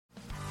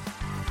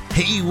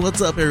Hey,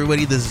 what's up,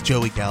 everybody? This is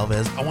Joey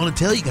Galvez. I want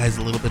to tell you guys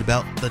a little bit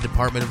about the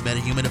Department of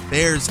Meta-Human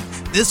Affairs.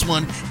 This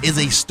one is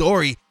a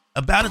story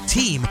about a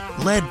team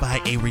led by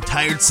a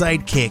retired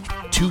sidekick,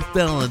 2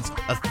 felons,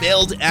 a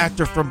failed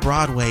actor from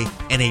Broadway,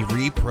 and a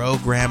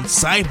reprogrammed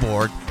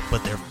cyborg.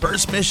 But their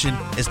first mission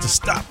is to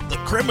stop the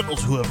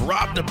criminals who have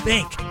robbed a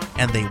bank,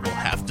 and they will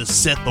have to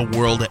set the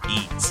world at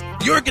ease.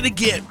 You're going to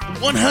get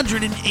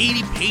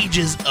 180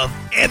 pages of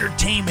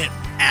entertainment,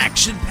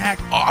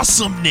 action-packed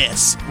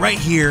awesomeness right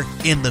here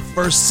in the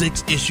first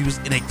 6 issues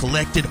in a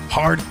collected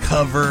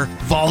hardcover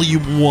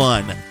volume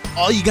 1.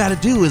 All you gotta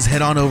do is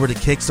head on over to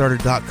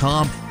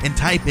Kickstarter.com and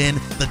type in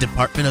the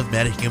Department of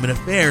Meta-Human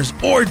Affairs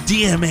or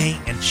DMA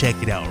and check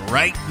it out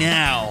right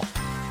now.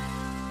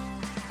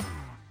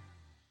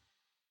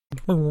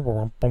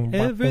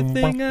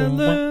 Everything I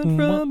learned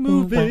from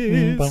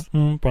movies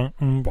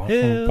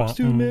helps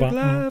to make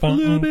life a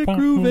little bit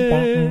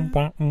groovy.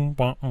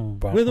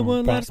 With a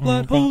one-last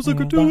plot holes and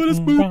gratuitous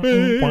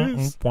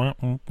movies,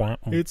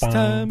 it's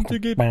time to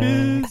get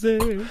busy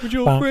with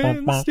your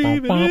friend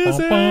Steve and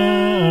Izzy.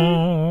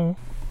 We're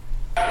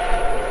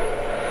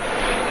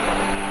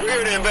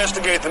here to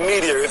investigate the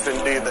meteor, if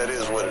indeed that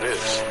is what it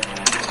is.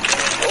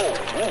 Oh,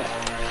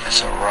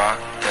 It's a rock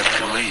that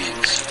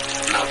bleeds.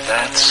 Now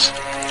that's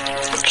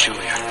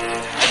peculiar.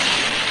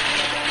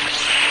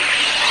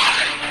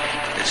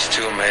 It's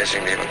too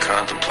amazing to even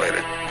contemplate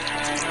it.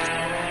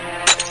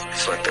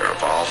 It's like they're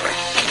evolving.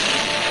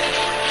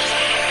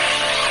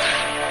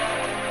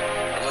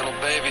 The little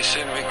babies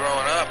seem to be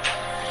growing up.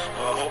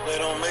 I hope they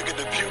don't make it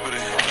to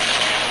puberty.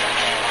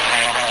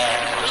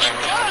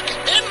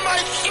 In my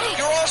suit!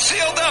 You're all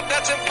sealed up.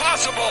 That's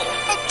impossible.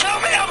 Don't tell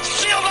me I'm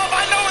sealed up.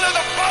 I know there's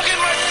a bug in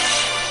my...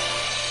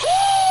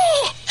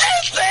 Ooh!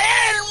 It's the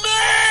Ant-Man!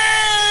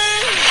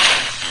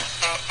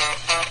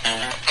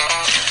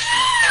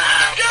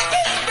 Get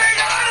this thing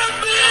out of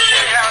me!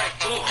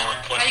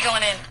 How are you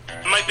going in?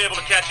 Might be able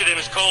to catch it in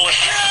his colon. All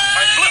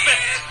right, flip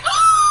it.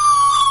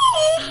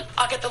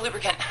 I'll get the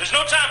lubricant. There's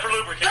no time for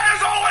lubricant.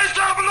 There's always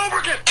time for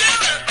lubricant!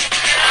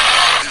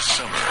 This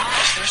summer,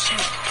 is there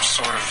some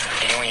sort of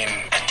alien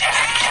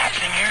attack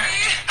happening here?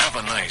 Have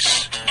a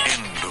nice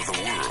end of the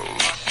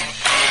world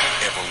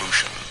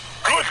evolution.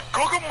 Good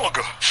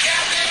cooga-mugga.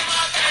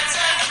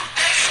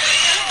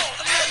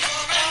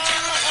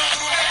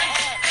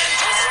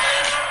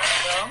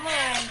 Come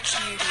on,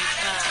 cutie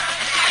pie.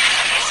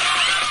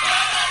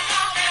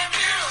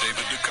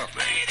 David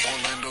Duchovny,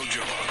 Orlando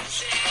Jones,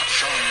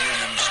 Sean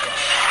William Scott,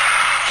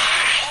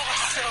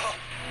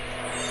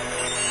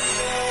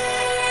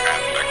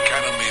 and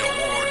Academy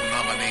Award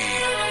nominee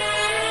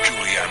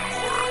Julianne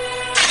Moore.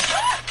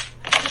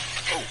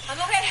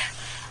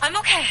 I'm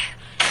okay.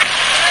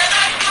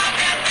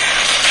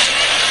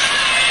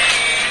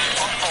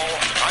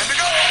 Time to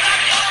go.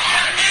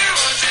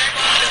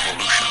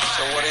 Evolution.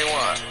 So what do you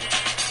want?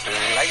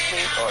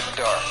 Lightning or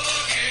dark?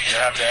 You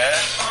have to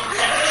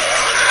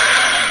ask.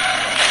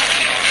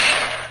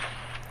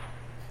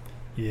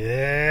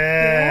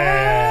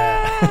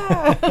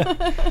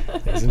 Yeah!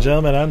 Ladies and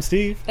gentlemen, I'm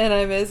Steve. And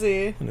I'm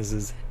Izzy. And this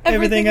is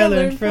Everything I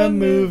Learned from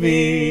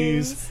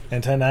Movies.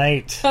 And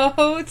tonight,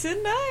 Oh,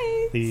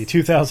 tonight. the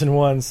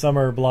 2001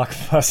 summer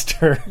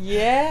blockbuster,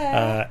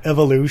 Yeah.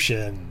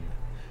 Evolution.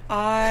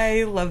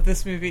 I love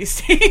this movie,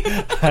 Steve.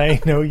 I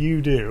know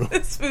you do.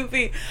 This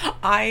movie,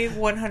 I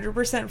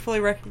 100% fully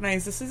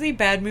recognize this is a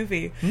bad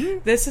movie.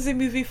 This is a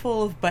movie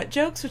full of butt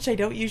jokes, which I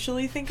don't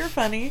usually think are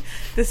funny.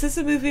 This is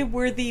a movie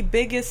where the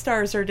biggest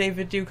stars are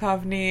David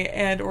Duchovny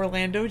and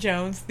Orlando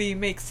Jones, the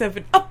Make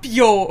 7 Up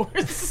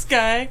Yours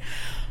guy.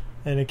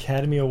 An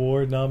Academy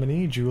Award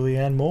nominee,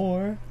 Julianne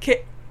Moore.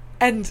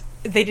 And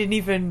they didn't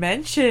even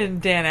mention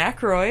Dan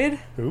Aykroyd.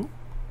 Who?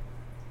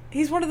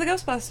 He's one of the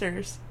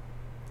Ghostbusters.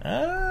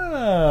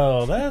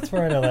 Oh, that's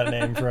where I know that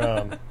name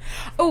from.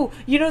 Oh,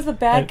 you know the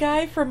bad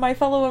guy from My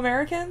Fellow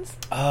Americans?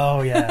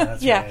 Oh, yeah,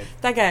 that's Yeah, right.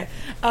 that guy.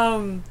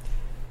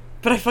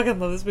 But I fucking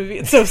love this movie.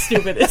 It's so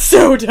stupid. It's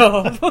so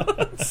dumb.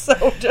 It's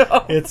so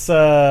dumb.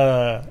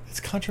 It's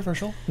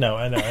controversial. No,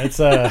 I know.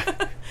 It's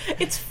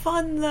It's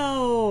fun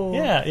though.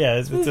 yeah.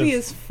 This movie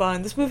is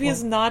fun. This movie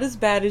is not as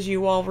bad as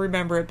you all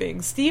remember it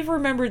being. Steve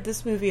remembered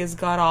this movie as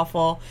god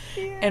awful,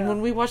 and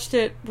when we watched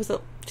it, was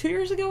it 2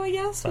 years ago? I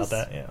guess about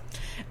that. Yeah.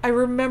 I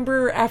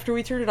remember after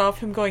we turned it off,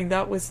 him going,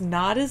 "That was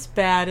not as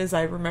bad as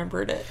I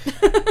remembered it."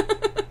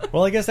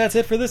 Well, I guess that's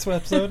it for this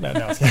episode. No.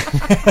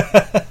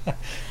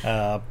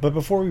 But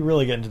before we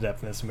really get into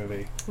depth in this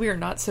movie, We are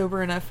not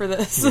sober enough for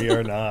this. we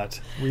are not.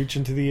 Reach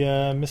into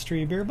the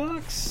mystery beer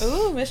box.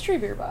 Ooh, mystery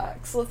beer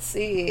box. Let's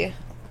see.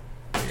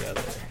 Yeah,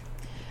 there.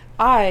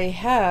 I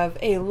have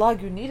a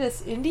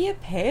Lagunitas India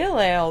Pale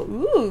Ale.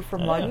 Ooh,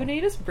 from Oh.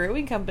 Lagunitas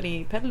Brewing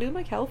Company,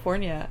 Petaluma,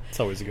 California. It's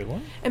always a good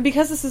one. And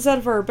because this is out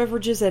of our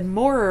Beverages and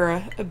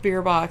More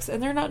beer box,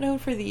 and they're not known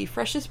for the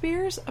freshest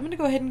beers, I'm going to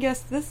go ahead and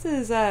guess this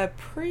is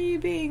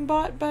pre-being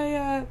bought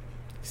by,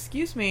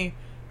 excuse me,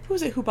 who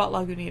was it who bought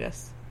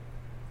Lagunitas?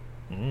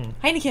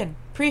 Heineken.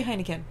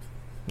 Pre-Heineken.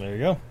 There you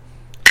go. All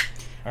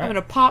I'm right. going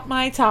to pop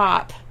my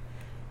top.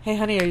 Hey,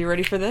 honey, are you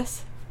ready for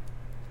this?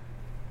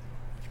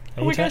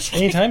 Oh my gosh.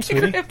 Anytime,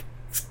 Grip. sweetie.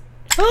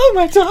 Oh,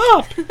 my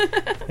top!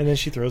 And then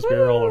she throws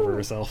beer all over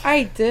herself.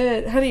 I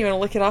did. Honey, you want to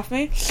lick it off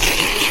me?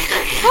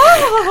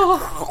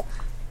 Oh!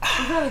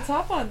 You got a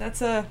top on.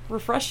 That's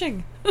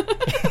refreshing.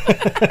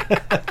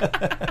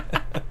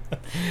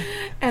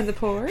 And the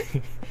pour.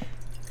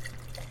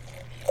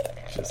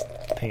 Just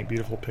paint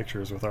beautiful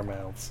pictures with our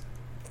mouths.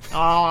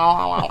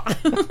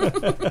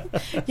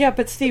 Yeah,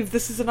 but Steve,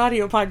 this is an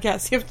audio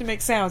podcast. You have to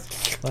make sounds.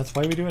 That's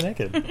why we do it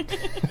naked.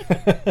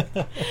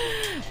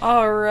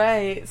 All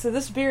right. So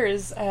this beer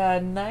is a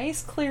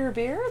nice clear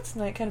beer. It's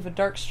kind of a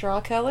dark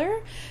straw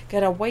color.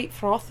 Got a white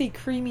frothy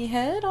creamy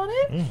head on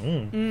it.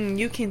 Mm-hmm.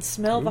 You can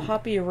smell the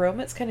hoppy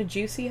aroma. It's kind of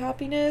juicy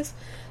hoppiness.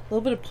 A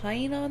little bit of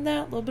pine on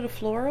that. A little bit of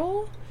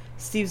floral.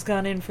 Steve's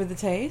gone in for the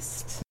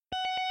taste.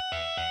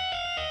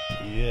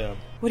 Yeah.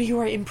 What are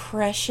your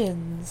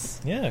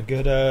impressions? Yeah,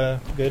 good,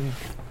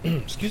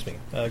 excuse me,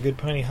 good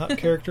piney hop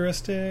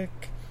characteristic.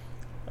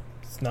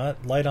 It's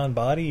not light on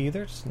body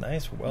either. It's a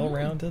nice,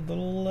 well-rounded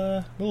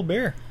little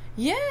beer.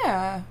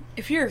 Yeah.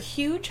 If you're a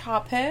huge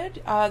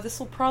hophead, this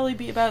will probably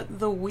be about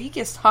the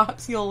weakest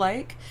hops you'll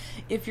like.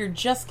 If you're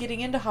just getting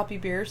into hoppy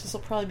beers, this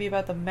will probably be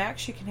about the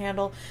max you can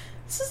handle.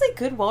 This is a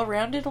good,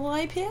 well-rounded little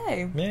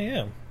IPA.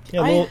 Yeah.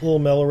 Yeah, a little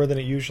mellower than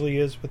it usually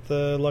is with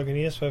the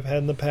Lagunitas I've had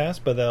in the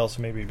past, but that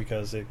also may be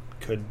because it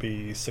could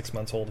be 6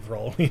 months old for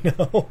all we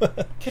know.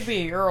 Could be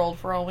a year old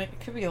for all we...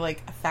 It could be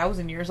like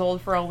 1,000 years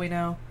old for all we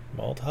know.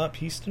 Malt, hop,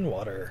 yeast, and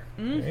water.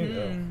 There you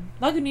go.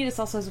 Lagunitas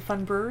also has a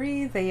fun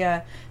brewery.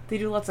 They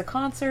do lots of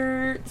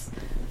concerts.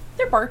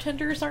 Their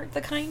bartenders aren't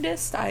the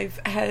kindest. I've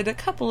had a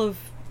couple of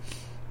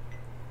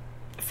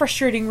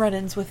frustrating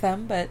run-ins with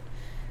them, but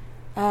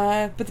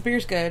the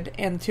beer's good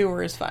and the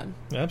tour is fun.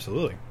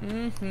 Absolutely.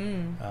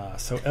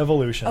 So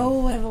Evolution.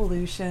 Oh,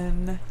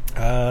 Evolution.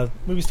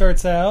 Movie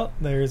starts out.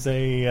 There's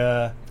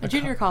a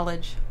junior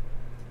college.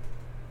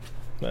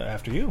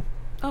 After you.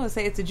 Oh,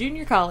 say it's a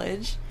junior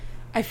college.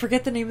 I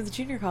forget the name of the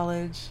junior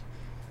college.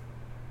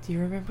 Do you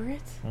remember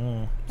it?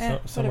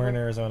 Somewhere in whatever.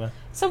 Arizona.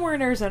 Somewhere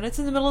in Arizona. It's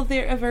in the middle of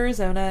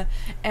Arizona,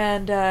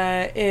 and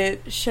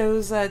it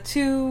shows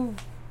two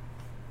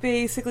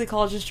basically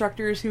college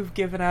instructors who've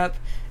given up.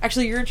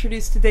 Actually, you're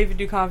introduced to David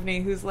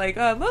Duchovny, who's like,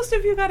 most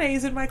of you got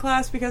A's in my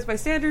class because my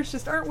standards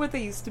just aren't what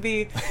they used to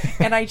be,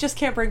 and I just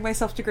can't bring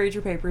myself to grade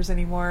your papers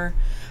anymore.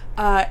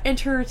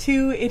 Enter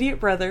two idiot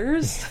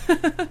brothers.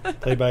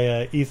 Played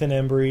by Ethan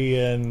Embry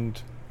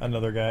and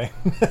another guy.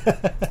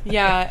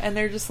 Yeah, and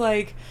they're just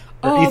like...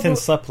 Or Ethan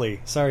Suplee.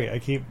 Sorry,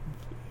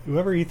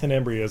 whoever Ethan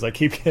Embry is, I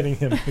keep getting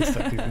him mixed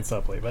up with Ethan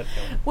Suplee. But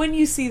when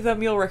you see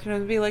them, you'll recognize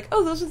them and be like,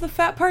 oh, those are the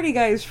fat party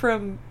guys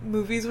from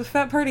movies with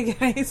fat party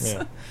guys.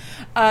 Yeah.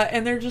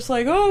 And they're just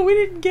like, oh, we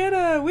didn't get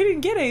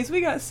A's, we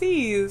got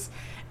C's.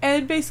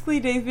 And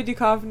basically, David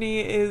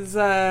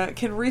Duchovny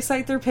can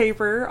recite their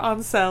paper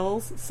on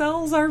cells.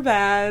 Cells are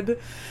bad.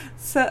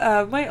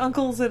 My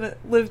uncle's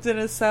lived in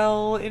a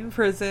cell in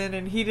prison,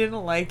 and he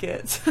didn't like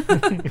it.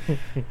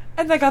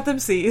 And that got them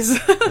C's.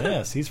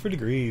 Yeah, C's for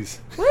degrees.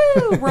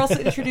 Woo! We're also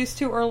introduced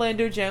to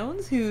Orlando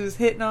Jones, who's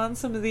hitting on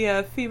some of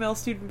the female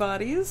student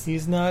bodies.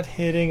 He's not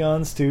hitting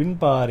on student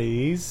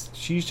bodies.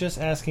 She's just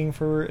asking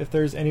for if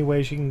there's any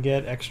way she can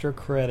get extra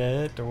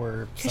credit or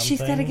something. Because she's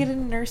got to get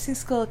into nursing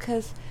school,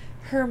 because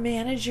her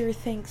manager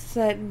thinks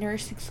that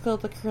nursing school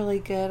would look really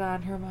good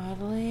on her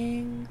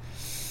modeling.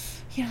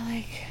 You know,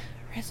 like,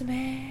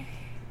 resume.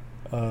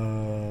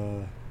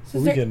 So is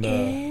we there can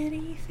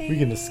anything? we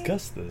can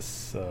discuss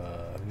this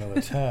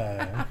another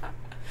time.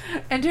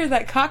 Enter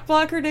that cock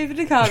blocker, David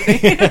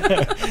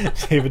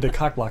Duchovny. David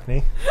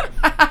Duchovny.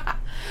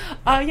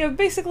 Yeah,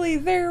 basically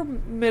they're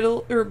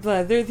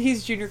they're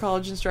these junior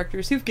college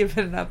instructors who've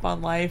given up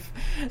on life.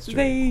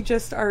 They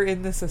just are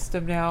in the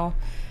system now.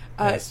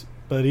 Yes,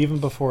 but even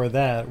before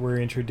that, we're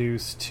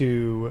introduced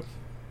to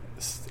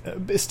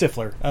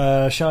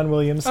Stifler, Sean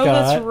William Scott. Oh,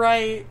 that's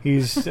right.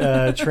 He's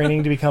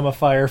training to become a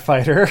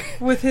firefighter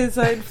with his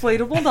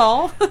inflatable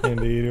doll.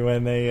 Indeed,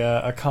 when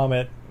a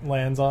comet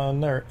lands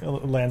in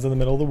the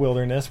middle of the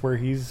wilderness, where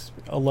he's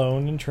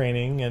alone and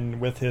training, and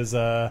with his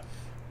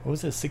what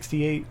was it,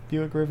 68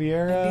 Buick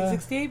Riviera?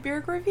 68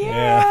 Buick Riviera.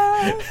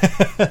 Yeah.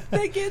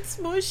 That gets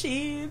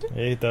smushied.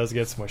 It does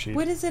get smushied.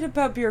 What is it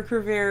about Buick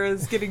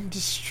Rivieras getting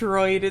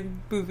destroyed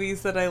in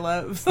movies that I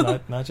love?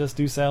 It's not just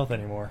due south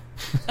anymore.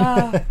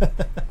 Poor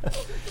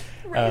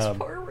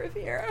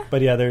Riviera.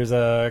 But yeah, there's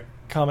a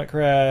comet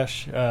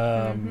crash.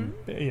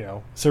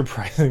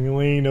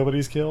 Surprisingly,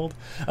 nobody's killed.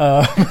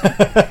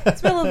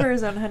 It's middle of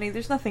Arizona, honey.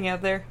 There's nothing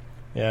out there.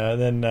 Yeah,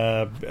 and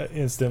then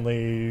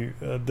instantly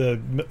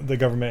the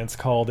government's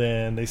called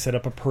in. They set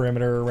up a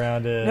perimeter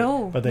around it.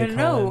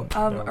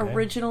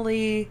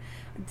 Originally,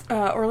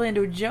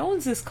 Orlando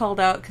Jones is called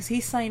out because he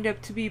signed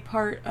up to be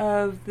part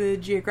of the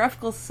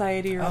Geographical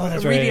Society or the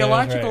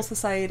Radiological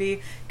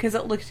Society because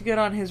it looked good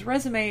on his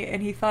resume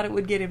and he thought it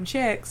would get him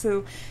checked.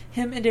 So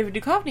him and David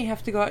Duchovny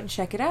have to go out and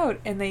check it out,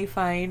 and they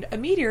find a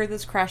meteor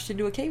that's crashed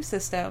into a cave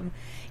system.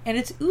 And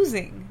it's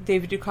oozing.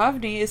 David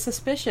Duchovny is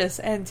suspicious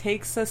and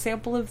takes a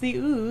sample of the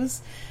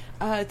ooze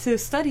to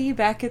study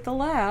back at the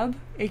lab,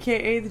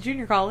 aka the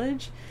junior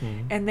college,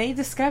 and they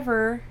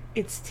discover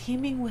it's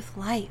teeming with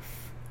life.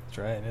 That's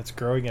right. And it's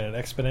growing at an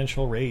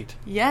exponential rate.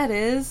 Yeah, it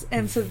is.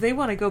 And so they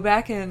want to go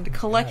back and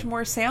collect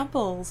more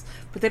samples,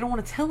 but they don't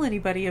want to tell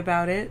anybody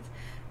about it.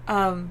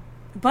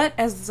 But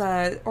as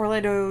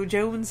Orlando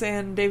Jones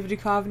and David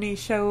Duchovny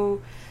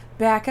show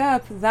back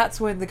up, that's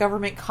when the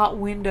government caught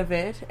wind of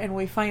it, and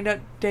we find out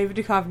David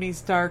Duchovny's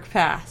dark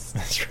past.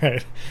 That's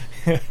right.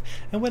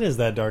 And what is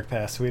that dark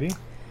past, sweetie?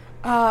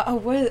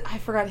 I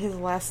forgot his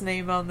last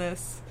name on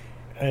this.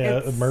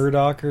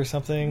 Murdoch or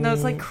something? No,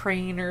 it's like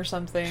Crane or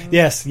something.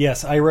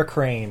 Yes, Ira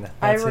Crane.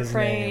 That's Ira his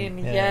Crane,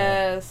 name. Yeah.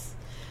 yes.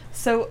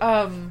 So,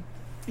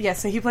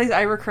 so he plays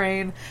Ira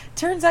Crane.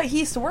 Turns out he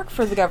used to work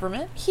for the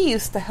government. He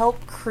used to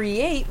help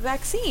create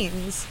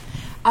vaccines.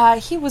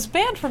 He was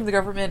banned from the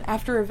government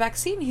after a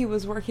vaccine he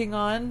was working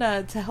on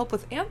to help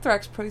with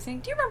anthrax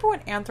poisoning. Do you remember when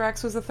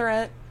anthrax was a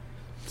threat?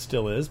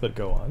 Still is, but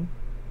go on.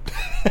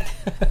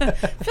 I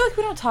feel like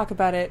we don't talk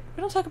about it.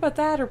 We don't talk about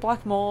that or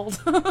black mold.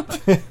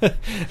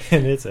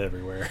 And it's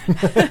everywhere.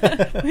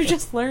 We've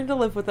just learned to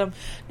live with them.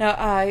 Now,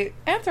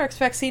 anthrax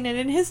vaccine, and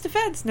in his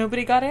defense,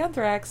 nobody got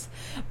anthrax.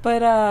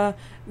 But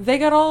they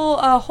got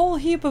a whole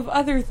heap of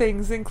other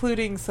things,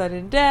 including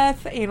sudden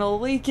death, anal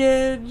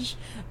leakage,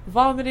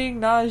 vomiting,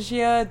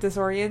 nausea,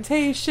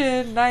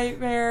 disorientation,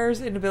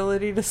 nightmares,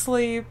 inability to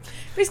sleep.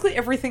 Basically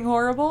everything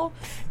horrible.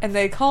 And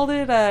they called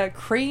it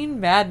Crane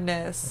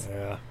Madness.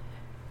 Yeah.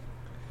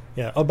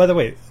 Yeah. Oh, by the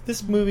way,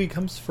 this movie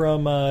comes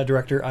from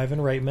director Ivan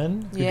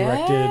Reitman, who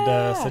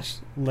directed such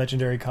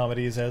legendary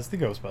comedies as The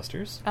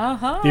Ghostbusters.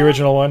 Uh-huh. The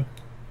original one.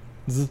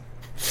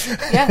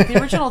 Yeah, the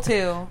original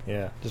two.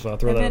 Yeah, just want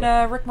to throw And that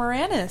out. then Rick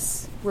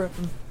Moranis wrote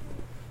them.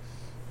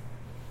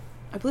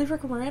 I believe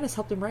Rick Moranis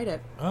helped him write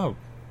it. Oh.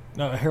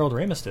 No, Harold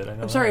Ramis did. I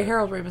know. I'm sorry, that.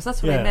 Harold Ramis.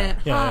 That's what I meant.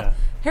 Yeah.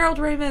 Harold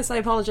Ramis, I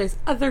apologize.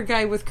 Other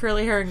guy with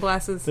curly hair and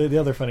glasses. The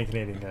other funny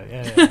Canadian guy.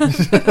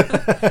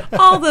 Yeah.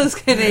 All those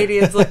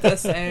Canadians look the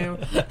same.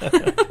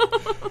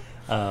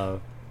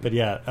 But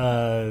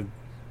yeah.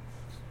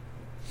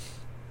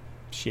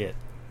 Shit.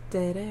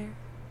 Dead air.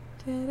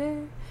 Dead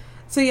air.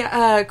 So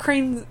yeah,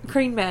 Crane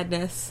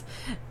Madness.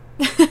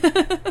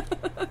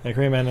 Yeah,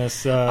 Crane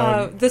Madness.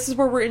 This is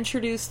where we're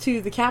introduced to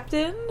the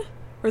captain,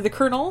 or the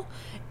colonel,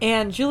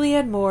 and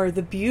Julianne Moore,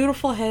 the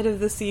beautiful head of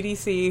the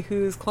CDC,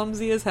 who's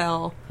clumsy as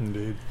hell.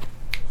 Indeed.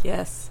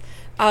 Yes.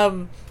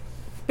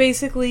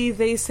 Basically,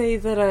 they say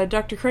that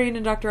Dr. Crane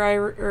and Dr.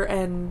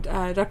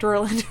 Dr.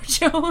 Orlando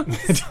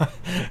Jones,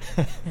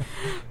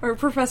 or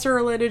Professor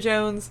Orlando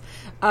Jones,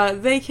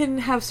 they can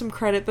have some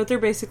credit, but they're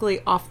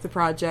basically off the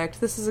project.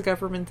 This is a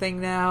government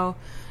thing now.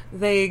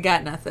 They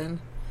got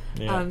nothing.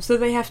 Yeah. So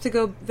they have to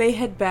go. They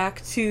head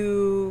back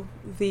to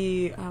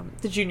the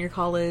junior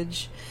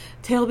college,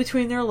 tail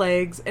between their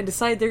legs, and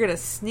decide they're going to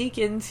sneak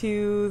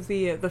into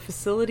the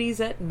facilities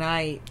at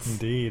night.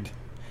 Indeed.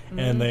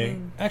 And they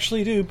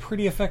actually do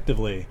pretty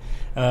effectively.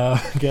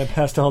 Get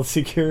past all the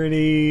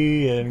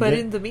security and. But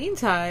in the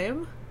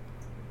meantime,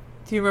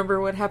 do you remember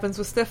what happens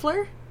with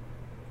Stifler?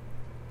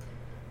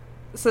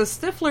 So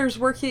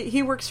Stifler's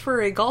he works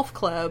for a golf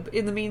club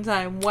in the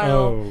meantime,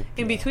 while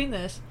in between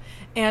this.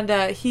 And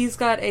he's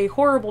got a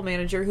horrible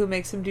manager who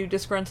makes him do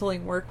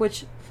disgruntling work,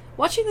 which,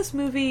 watching this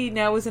movie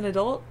now as an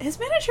adult, his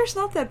manager's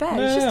not that bad.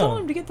 He's just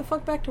telling him to get the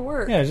fuck back to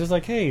work. Yeah, it's just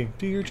like, hey,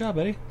 do your job,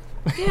 Eddie.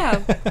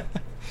 Yeah.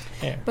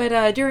 Yeah.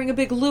 But during a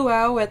big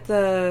luau at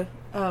the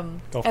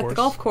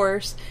golf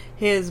course,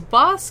 his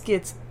boss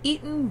gets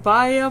eaten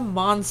by a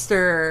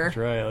monster. That's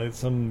right, like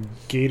some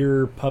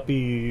gator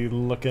puppy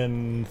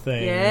looking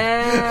thing.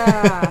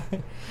 Yeah.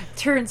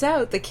 Turns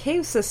out the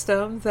cave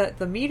system that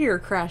the meteor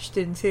crashed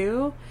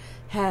into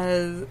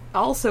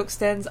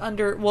extends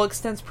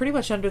pretty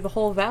much under the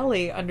whole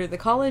valley, under the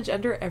college,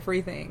 under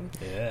everything.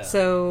 Yeah.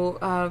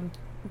 So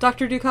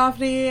Dr.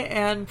 Duchovny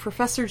and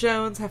Professor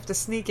Jones have to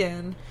sneak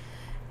in.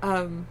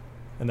 And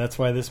that's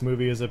why this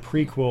movie is a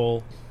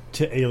prequel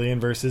to Alien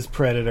vs.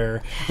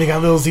 Predator. They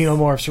got little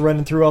xenomorphs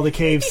running through all the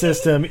cave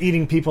system,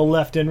 eating people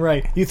left and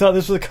right. You thought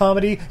this was a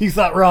comedy? You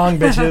thought wrong,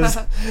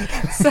 bitches.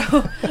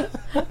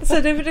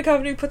 So David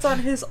Duchovny puts on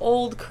his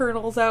old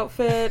colonel's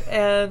outfit,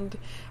 and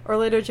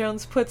Orlando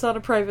Jones puts on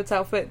a private's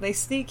outfit, and they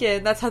sneak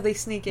in. That's how they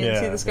sneak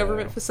into this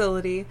government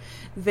facility.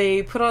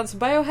 They put on some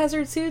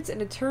biohazard suits,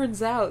 and it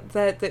turns out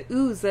that the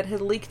ooze that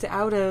had leaked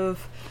out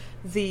of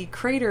the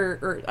crater,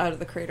 or out of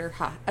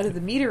the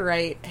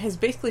meteorite, has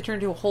basically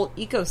turned into a whole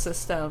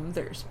ecosystem.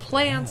 There's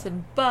plants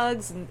and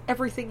bugs, and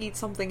everything eats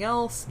something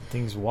else.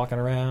 Things walking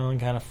around,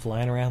 kind of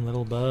flying around,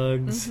 little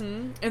bugs.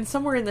 Mm-hmm. And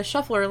somewhere in the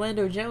shuffle,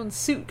 Orlando Jones'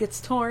 suit gets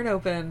torn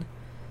open.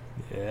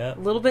 Yeah. A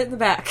little bit in the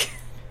back.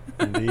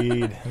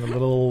 Indeed. And a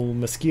little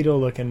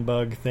mosquito-looking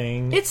bug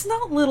thing. It's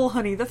not little,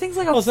 honey. The thing's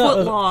like a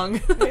foot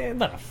long.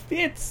 Enough.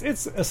 It's a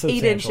substantial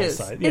 8 inches.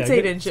 size. It's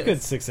 8 inches.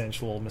 It's a good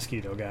 6-inch little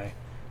mosquito guy.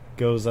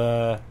 Goes,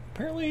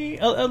 apparently,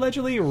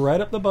 allegedly, right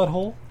up the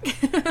butthole.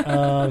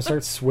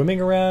 Starts swimming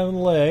around the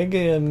leg,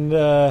 and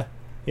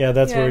Yeah,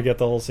 that's where Yeah. we get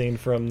the whole scene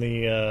from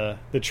the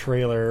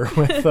trailer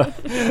with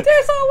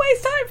There's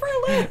always time for a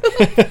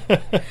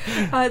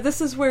loop.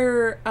 This is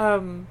where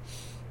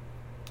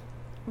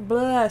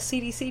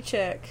CDC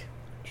chick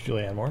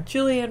Julianne Moore.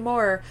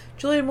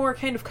 Julianne Moore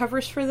kind of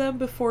covers for them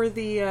before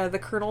the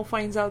colonel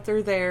finds out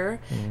they're there.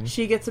 Mm-hmm.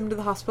 She gets him to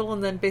the hospital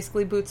and then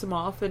basically boots him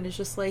off and is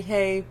just like,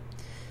 hey,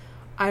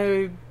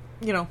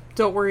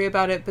 don't worry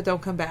about it, but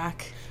don't come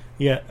back.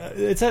 Yeah,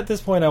 it's at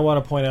this point I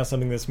want to point out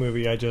something in this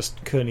movie I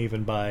just couldn't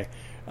even buy.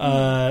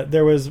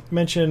 There was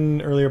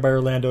mention earlier by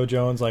Orlando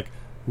Jones, like,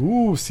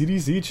 ooh,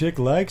 CDC chick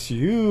likes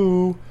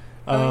you.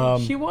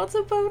 She wants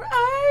a boat,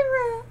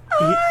 Ira.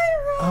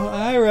 Oh,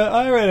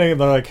 Ira. And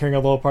they're like hearing a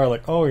little part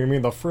like, oh, you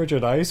mean the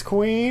frigid ice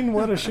queen?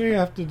 What does she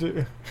have to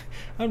do?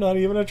 I'm not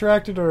even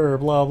attracted to her,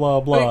 blah,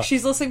 blah, blah. Like,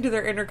 she's listening to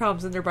their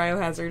intercoms and their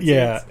biohazards.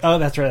 Yeah. Oh,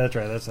 that's right.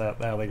 That's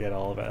how they get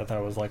all of it. I thought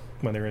it was like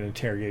when they were in an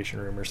interrogation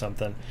room or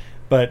something.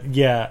 But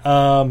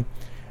yeah,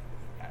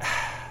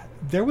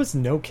 there was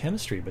no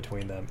chemistry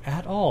between them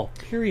at all.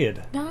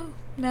 Period. No.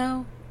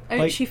 I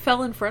mean, she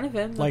fell in front of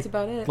him. That's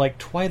about it. Like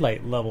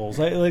Twilight levels.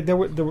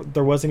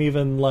 There wasn't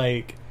even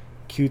like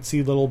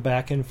cutesy little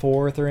back and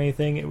forth or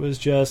anything. It was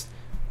just,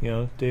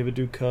 David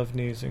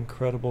Duchovny's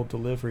incredible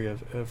delivery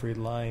of every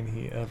line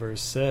he ever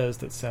says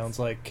that sounds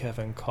like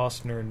Kevin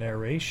Costner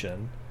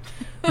narration.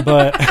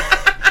 But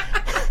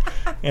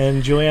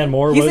and Julianne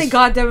Moore He's was a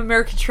goddamn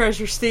American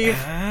treasure, Steve.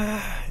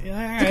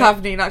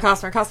 Duchovny, not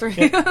Costner. Costner.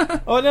 Yeah.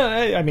 Oh no,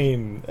 I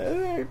mean,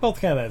 both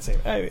kind of that same.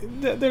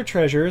 They're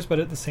treasures, but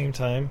at the same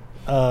time,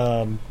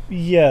 I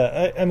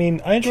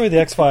mean, I enjoy the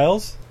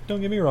X-Files. Don't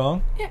get me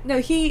wrong. Yeah, no,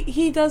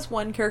 he does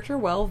one character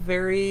well,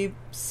 very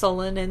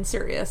sullen and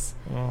serious.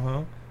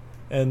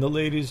 And the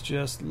ladies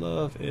just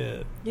love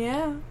it.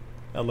 Yeah.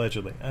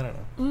 Allegedly, I don't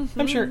know. Mm-hmm.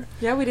 I'm sure.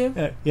 Yeah, we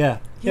do. Yeah.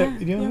 we You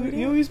do. know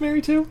who he's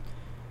married to?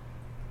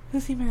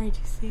 Who's he married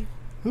to, Steve?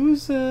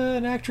 Who's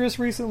an actress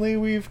recently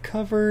we've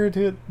covered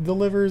who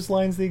delivers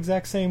lines the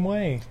exact same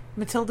way?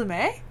 Matilda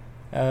May?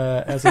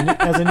 As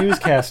a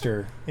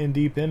newscaster in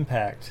Deep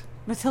Impact.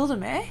 Matilda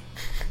May?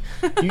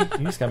 You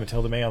just got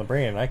Matilda May on the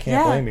brain, and I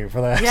can't blame you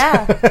for that.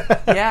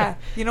 Yeah.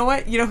 You know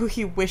what? You know who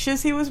he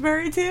wishes he was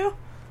married to?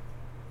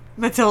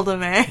 Matilda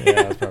May.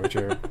 Yeah, that's probably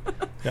true.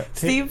 No,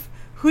 Steve,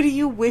 who do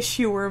you wish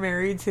you were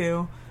married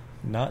to?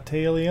 Not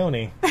Téa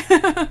Leoni.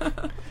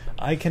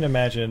 I can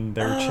imagine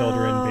their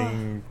children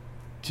being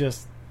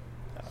just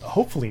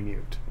hopefully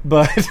mute,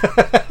 but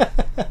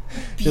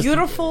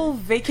beautiful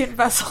vacant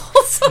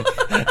vessels.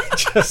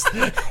 just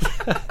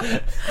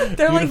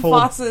they're like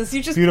bosses.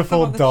 You just beautiful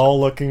put them on the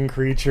doll-looking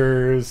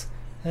creatures.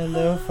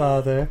 Hello,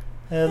 father.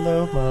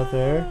 Hello,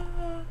 mother.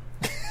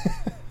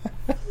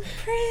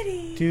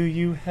 Pretty. Do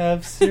you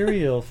have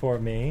cereal for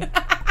me?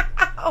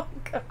 Oh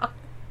God.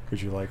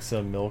 Would you like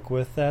some milk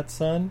with that,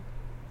 son?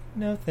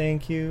 No,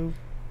 thank you.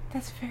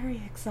 That's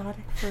very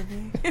exotic for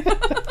me.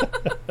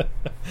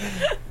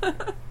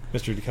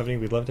 Mr. Duchovny,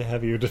 we'd love to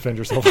have you defend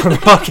yourself on the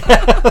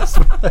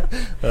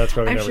podcast. That's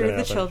probably I'm never sure going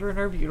to the happen. children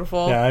are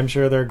beautiful. Yeah, I'm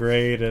sure they're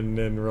great, and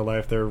in real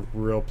life they're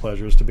real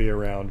pleasures to be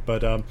around.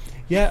 But I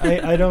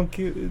don't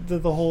the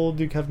whole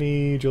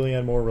Duchovny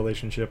Julianne Moore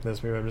relationship in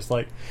this movie. I'm just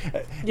like,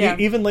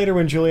 even later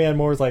when Julianne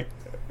Moore's like,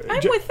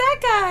 I'm with that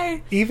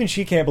guy. Even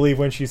she can't believe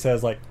when she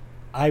says like,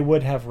 I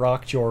would have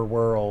rocked your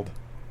world.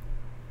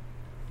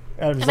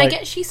 And I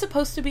get she's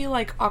supposed to be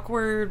like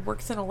awkward,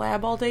 works in a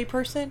lab all day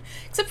person.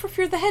 Except for if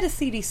you're the head of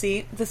the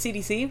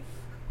CDC, you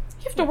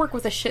have to work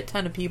with a shit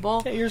ton of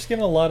people. Yeah, you're just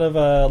giving a lot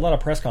of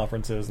press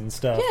conferences and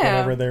stuff Yeah.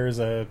 whenever there's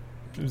a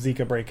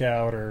Zika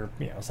breakout or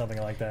something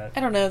like that.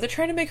 I don't know. They're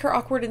trying to make her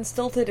awkward and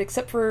stilted,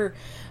 except for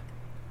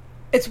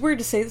it's weird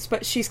to say this,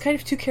 but she's kind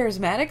of too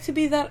charismatic to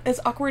be that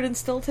as awkward and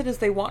stilted as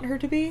they want her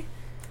to be.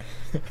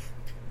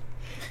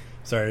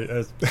 Sorry,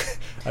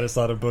 I just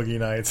thought of Boogie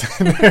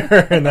Nights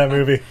in that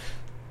movie.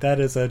 That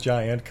is a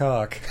giant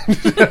cock.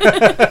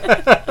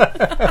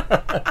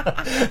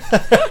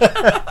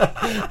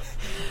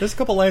 There's a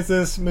couple lines in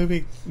this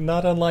movie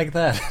not unlike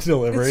that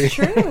delivery.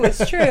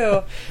 It's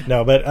true.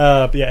 No,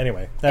 but yeah,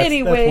 anyway. That's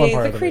one part the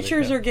of the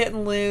creatures movie. are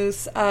getting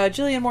loose.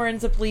 Julianne Moore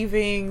ends up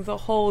leaving the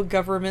whole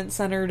government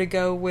center to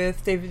go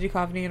with David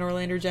Duchovny and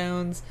Orlando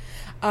Jones.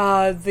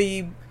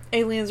 The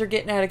aliens are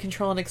getting out of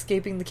control and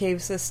escaping the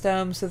cave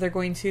system, so they're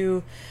going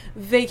to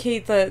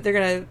vacate they're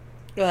going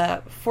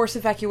to force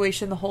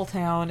evacuation the whole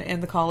town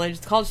and the college.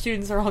 The college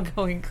students are all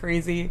going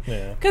crazy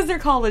because they're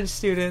college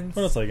students.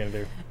 What else are they going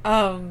to do?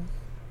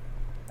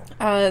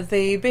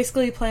 They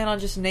basically plan on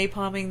just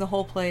napalming the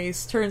whole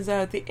place. Turns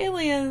out the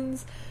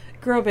aliens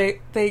grow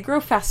big. They grow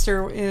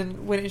faster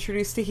when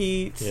introduced to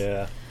heat.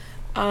 Yeah.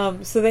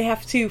 So they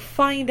have to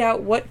find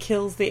out what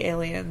kills the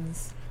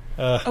aliens.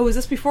 Is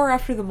this before or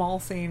after the mall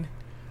scene?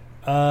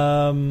 Did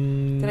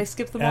I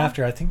skip the mall?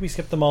 After. I think we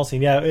skipped the mall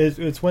scene. Yeah,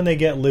 it's when they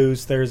get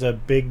loose. There's a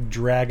big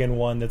dragon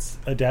one that's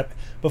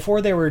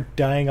before they were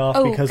dying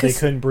off because they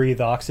couldn't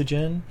breathe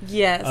oxygen.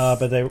 Yes.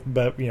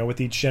 But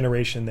with each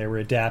generation they were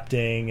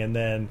adapting, and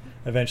then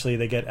eventually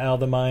they get out of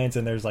the mines,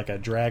 and there's like a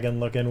dragon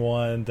looking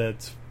one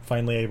that's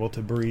finally able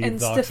to breathe And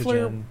the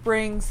Stifler oxygen.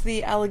 brings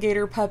the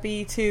alligator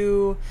puppy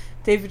to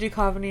David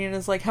Duchovny and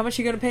is like, how much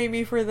are you going to pay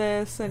me for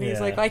this? And he's Yeah.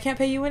 like, I can't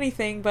pay you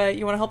anything, but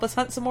you want to help us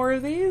hunt some more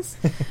of these?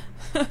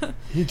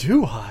 You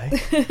too high.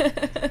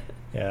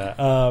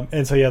 Yeah.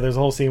 And so, yeah, there's a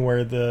whole scene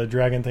where the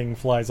dragon thing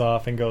flies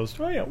off and goes,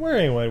 oh, yeah, where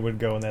anyone would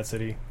go in that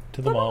city.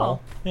 To the The mall.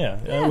 mall. Yeah.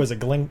 Yeah. It was I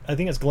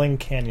think it's Glen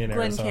Canyon, Glen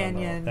Arizona.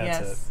 Canyon, That's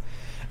yes.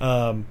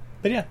 it.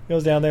 But yeah,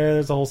 goes down there.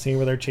 There's a whole scene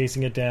where they're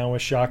chasing it down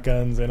with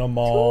shotguns in a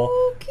mall.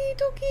 Dookie,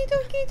 dookie,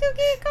 dookie,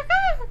 dookie,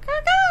 caca,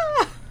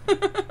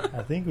 caca.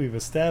 I think we've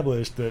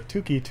established that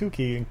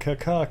Tuki and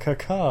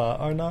Kaka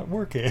are not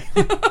working.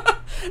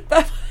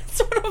 That's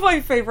one of my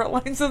favorite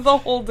lines of the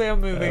whole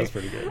damn movie. That was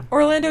pretty good.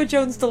 Orlando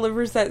Jones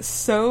delivers that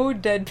so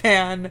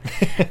deadpan,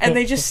 and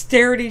they just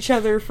stare at each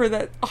other for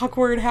that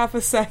awkward half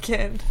a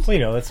second. Well, you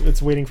know,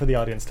 it's waiting for the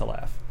audience to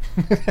laugh.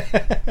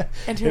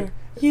 Enter,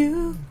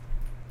 you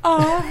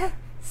are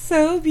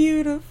so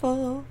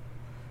beautiful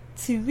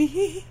to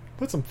me.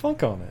 Put some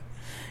funk on it.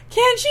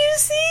 Can't you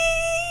see?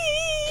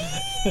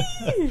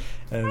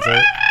 And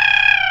so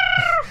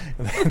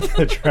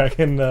the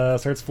dragon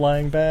starts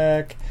flying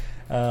back.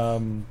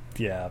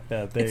 It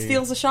It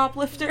steals a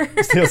shoplifter.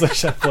 steals a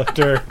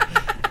shoplifter.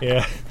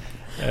 Yeah.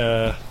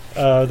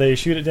 They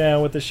shoot it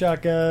down with the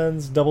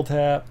shotguns, double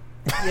tap.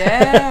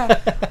 Yeah.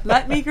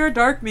 Let me go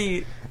dark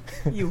meat.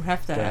 You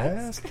have to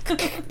ask.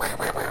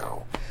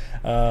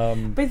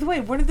 By the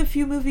way, one of the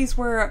few movies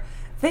where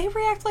they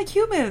react like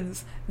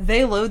humans.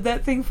 They load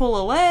that thing full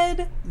of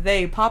lead.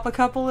 They pop a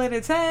couple in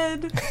its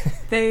head.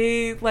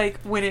 They, like,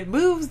 when it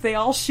moves, they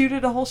all shoot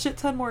it a whole shit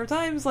ton more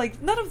times. Like,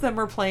 none of them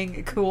are playing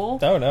it cool.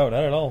 Oh, no,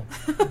 not at all.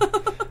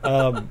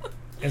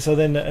 And so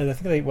then I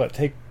think they,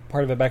 take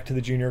part of it back to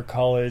the junior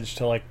college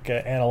to,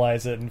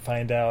 analyze it and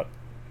find out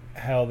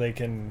how they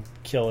can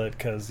kill it,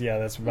 because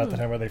that's about the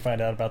time where they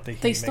find out about the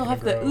heat. They still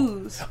have the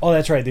ooze. Oh,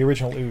 that's right, the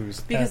original ooze.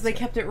 Because they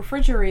kept it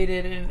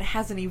refrigerated and it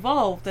hasn't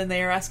evolved, and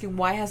they are asking,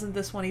 why hasn't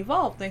this one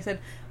evolved? And they said,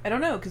 I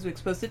don't know, because we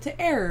exposed it to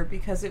air,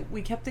 because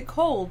we kept it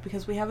cold,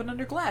 because we have it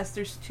under glass,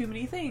 there's too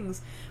many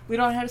things. We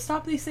don't know how to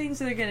stop these things,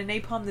 so they're going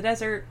to napalm the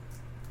desert.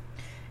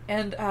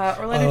 And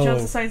Orlando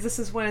Jones decides this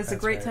is when it's a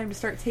great time to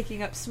start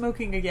taking up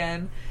smoking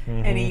again,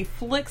 and he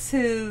flicks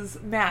his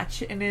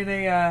match, and in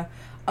a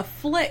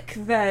flick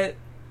that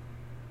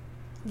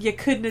you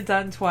couldn't have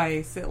done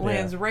twice, it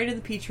lands right in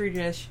the petri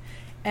dish,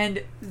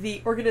 and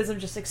the organism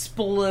just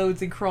explodes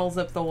and crawls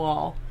up the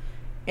wall.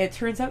 It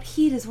turns out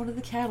heat is one of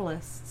the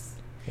catalysts.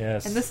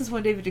 Yes. And this is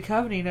when David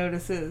Duchovny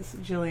notices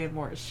Julianne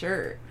Moore's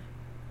shirt.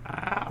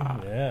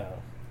 Yeah.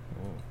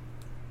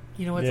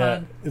 You know what's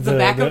on the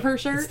back of her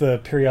shirt? It's the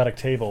periodic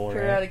table.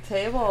 Periodic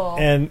table.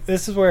 And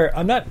this is where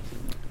I'm not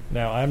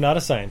a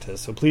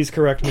scientist, so please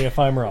correct me if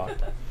I'm wrong.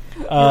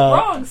 You're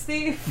wrong,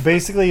 Steve.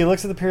 Basically, he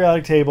looks at the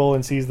periodic table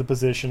and sees the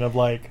position of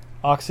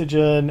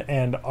oxygen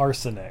and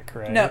arsenic,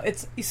 right? No,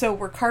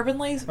 we're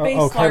carbon-based carbon-based.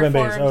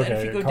 life forms, Okay, and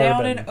if you go carbon.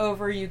 down and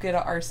over, you get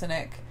an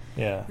arsenic.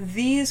 Yeah.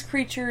 These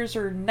creatures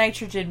are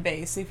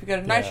nitrogen-based. So if you go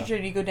to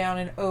nitrogen, you go down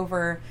and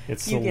over, you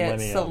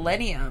get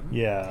selenium.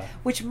 Yeah.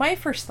 Which my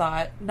first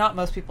thought, not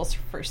most people's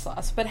first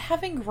thoughts, but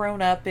having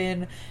grown up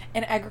in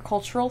an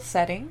agricultural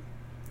setting,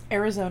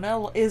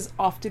 Arizona is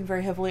often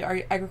very heavily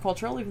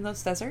agricultural, even though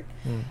it's desert.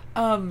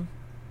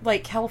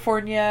 Like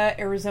California,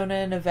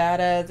 Arizona,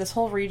 Nevada, this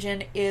whole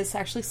region is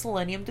actually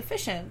selenium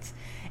deficient.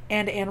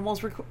 And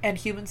animals and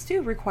humans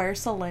too require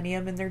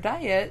selenium in their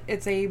diet.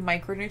 It's a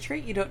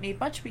micronutrient. You don't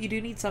need much, but you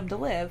do need some to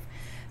live.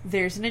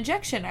 There's an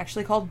injection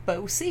actually called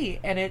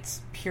Bo-C, and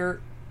it's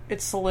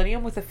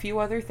selenium with a few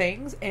other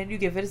things, and you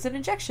give it as an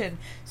injection.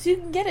 So you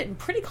can get it in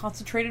pretty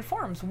concentrated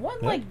forms.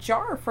 One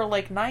jar for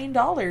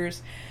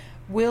 $9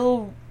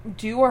 will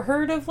do a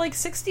herd of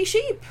 60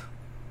 sheep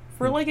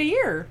for a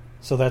year.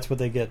 So that's what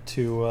they get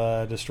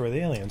to destroy the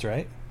aliens,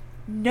 right?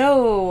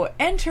 No.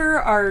 Enter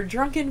our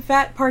drunken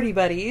fat party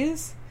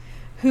buddies,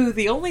 who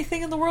the only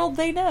thing in the world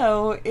they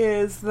know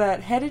is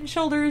that Head &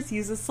 Shoulders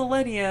uses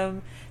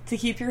selenium to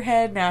keep your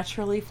head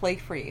naturally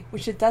flake-free,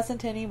 which it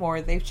doesn't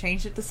anymore. They've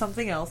changed it to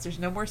something else. There's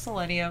no more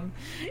selenium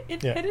in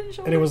Head & Shoulders.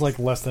 And it was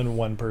less than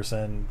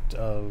 1%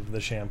 of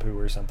the shampoo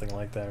or something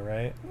like that,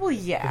 right? Well,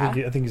 yeah.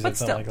 I think you said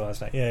something like it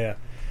last night. Yeah.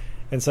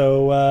 And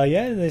so,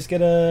 they just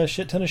get a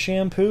shit ton of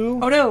shampoo.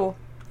 Oh, no.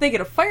 They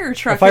get a fire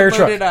truck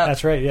loaded up.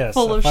 That's right, yes.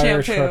 Full of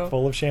fire shampoo. Truck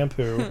full of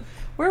shampoo.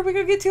 Where are we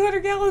going to get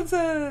 200 gallons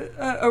where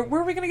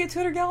are we going to get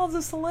 200 gallons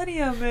of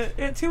selenium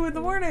at 2 in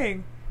the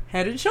morning?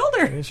 Head &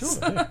 Shoulders.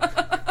 I'm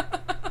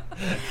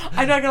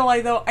not going to lie,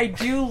 though. I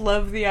do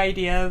love the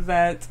idea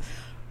that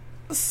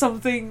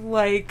something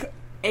like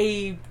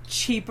a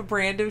cheap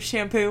brand of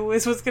shampoo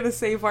is what's going to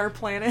save our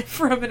planet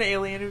from an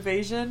alien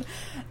invasion.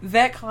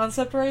 That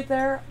concept right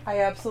there, I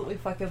absolutely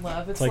fucking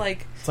love. It's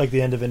like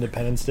the end of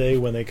Independence Day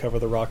when they cover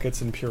the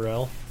rockets in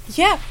Purell.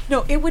 Yeah,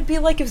 no, it would be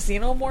like if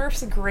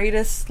Xenomorphs,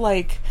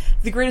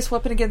 the greatest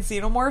weapon against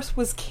Xenomorphs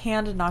was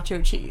canned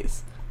nacho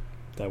cheese.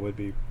 That'd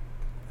be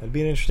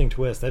an interesting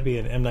twist. That'd be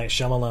an M. Night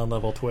Shyamalan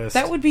level twist.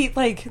 That would be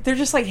they're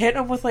just hitting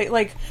them with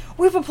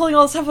we've been pulling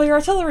all this heavy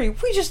artillery.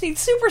 We just need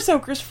super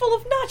soakers full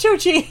of nacho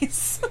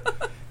cheese.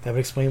 That would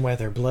explain why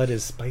their blood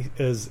is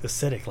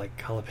acidic like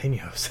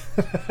jalapenos.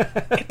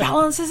 It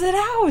balances it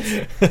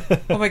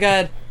out. Oh my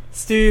god,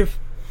 Steve.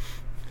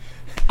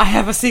 I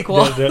have a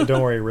sequel.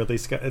 Don't worry, Ridley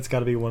Scott. It's got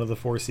to be one of the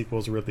 4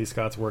 sequels Ridley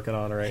Scott's working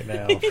on right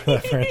now for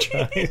that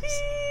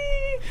franchise.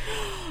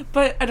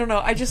 But I don't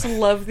know. I just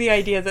love the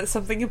idea that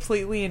something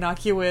completely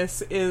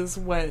innocuous is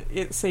what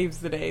it saves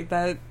the day.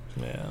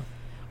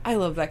 I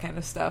love that kind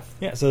of stuff.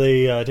 Yeah. So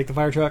they take the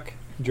fire truck,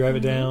 drive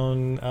it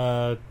down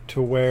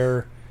to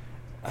where.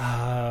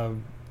 To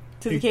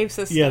the cave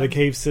system. Yeah, the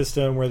cave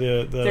system where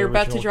they're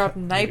about to original drop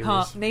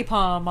leaders.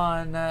 napalm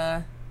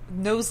on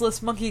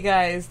noseless monkey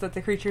guys that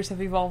the creatures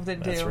have evolved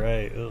into. That's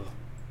right. Ugh.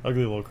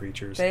 Ugly little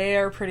creatures. They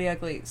are pretty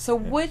ugly. So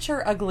which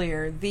are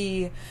uglier?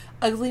 The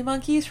ugly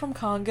monkeys from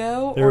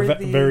Congo They're or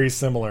the... very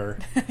similar.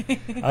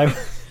 I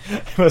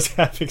was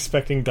half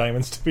expecting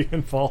diamonds to be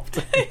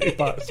involved. They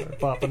started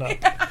popping up.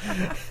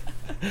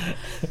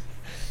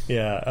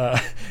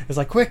 Yeah. It's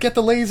like, quick, get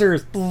the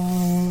lasers.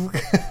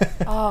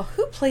 Oh,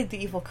 who played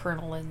the evil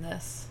colonel in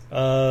this?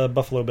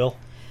 Buffalo Bill.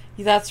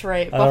 That's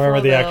right. I don't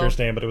remember the Bill. actor's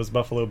name, but it was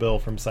Buffalo Bill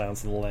from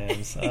Silence of the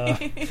Lambs.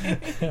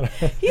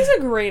 He's a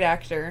great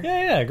actor.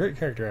 Yeah, great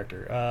character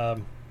actor. I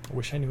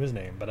wish I knew his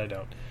name, but I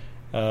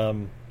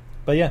don't.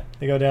 But yeah,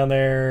 they go down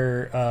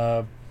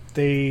there.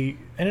 They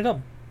ended up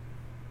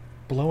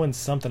blowing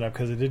something up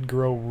because it did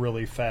grow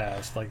really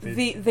fast. Like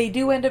they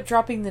do end up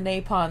dropping the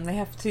napalm. They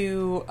have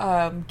to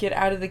get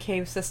out of the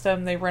cave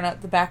system. They run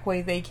out the back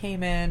way they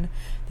came in.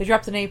 They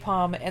drop the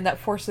napalm, and that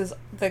forces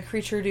the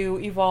creature to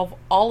evolve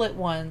all at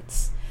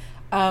once.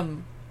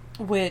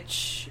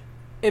 Which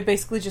it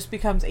basically just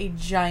becomes a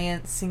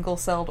giant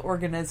single-celled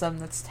organism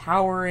that's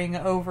towering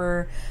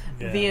over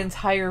the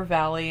entire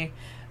vally.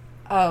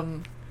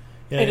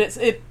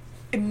 It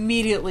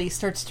immediately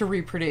starts to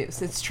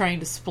reproduce. It's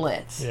trying to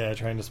split. Yeah,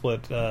 trying to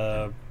split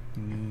by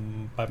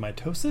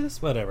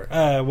mitosis? Whatever.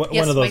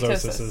 One of those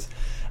mitosis.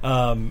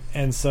 osises.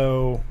 And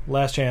so,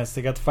 last chance,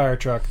 they got the fire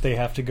truck. They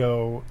have to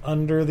go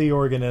under the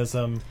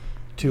organism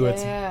to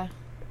its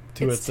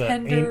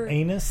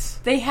anus.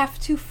 They have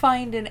to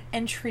find an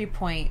entry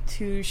point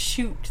to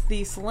shoot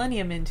the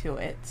selenium into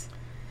it.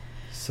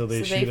 So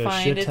they shoot a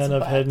shit ton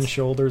of Head and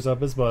Shoulders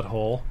up his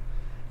butthole.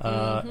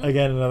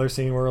 Again, another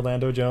scene where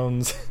Orlando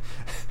Jones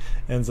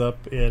ends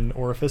up in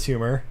orifice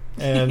humor.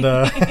 And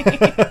we're not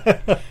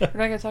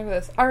going to talk about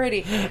this.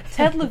 Alrighty.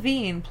 Ted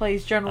Levine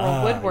plays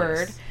General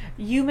Woodward. Yes.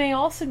 You may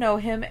also know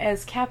him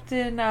as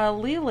Captain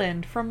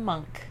Leland from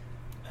Monk.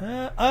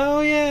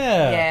 Oh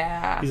yeah,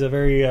 yeah. He's a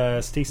very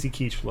Stacy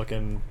Keach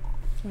looking,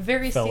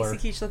 Stacy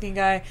Keach looking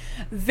guy.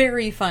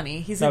 Very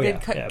funny. He's a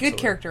good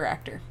character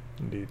actor.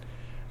 Indeed.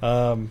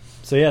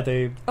 So yeah,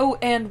 they. Oh,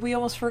 and we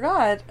almost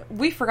forgot.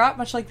 We forgot,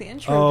 much like the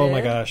intro. Oh did.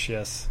 My gosh,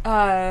 yes.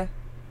 Dan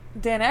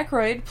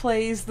Aykroyd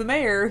plays the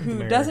mayor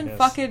who doesn't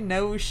fucking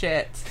know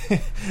shit.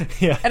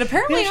 Yeah, and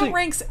apparently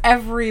outranks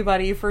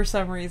everybody for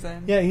some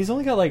reason. Yeah, he's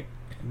only got like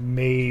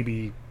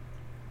maybe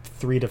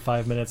 3 to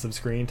 5 minutes of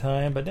screen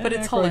time, but Dan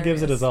Aykroyd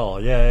gives it his all.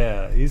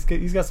 Yeah. He's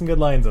got some good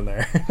lines in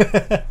there.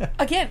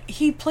 Again,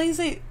 he plays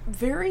a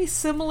very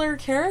similar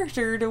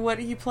character to what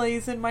he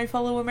plays in My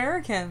Fellow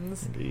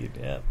Americans. Indeed,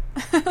 yeah.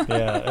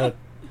 Yeah,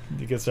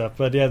 good stuff.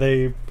 But yeah,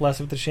 they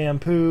blast it with the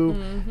shampoo.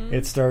 Mm-hmm.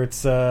 It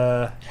starts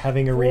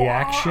having a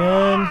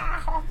reaction.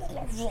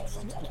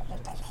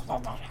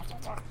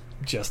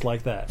 Just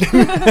like that.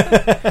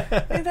 I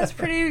think that's a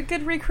pretty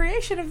good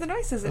recreation of the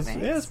noises it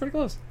makes. Yeah, it's pretty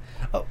close.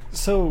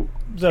 So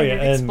yeah,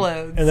 it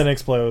explodes. And then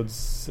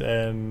explodes,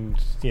 and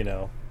they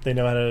know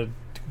how to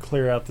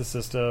clear out the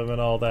system and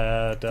all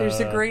that. There's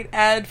a great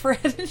ad for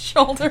Head and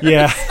Shoulders.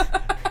 Yeah.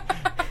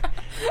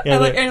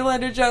 Yeah, and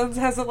Orlando Jones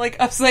has it like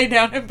upside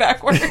down and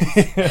backwards.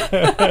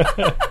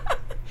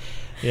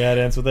 Yeah, it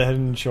ends with the Head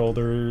and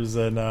Shoulders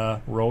and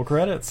roll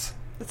credits.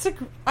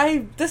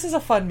 This is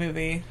a fun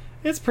movie.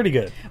 It's pretty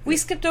good. We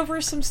skipped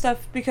over some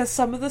stuff because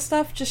some of the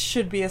stuff just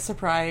should be a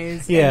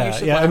surprise. Yeah.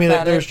 I mean,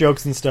 there's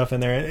jokes and stuff in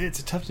there.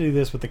 It's tough to do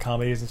this with the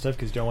comedies and stuff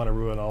because you don't want to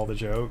ruin all the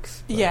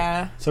jokes. But,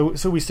 yeah. So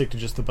we stick to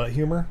just the butt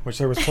humor, which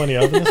there was plenty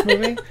of in this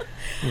movie.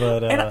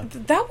 But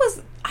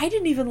I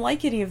didn't even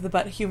like any of the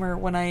butt humor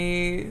when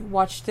I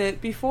watched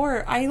it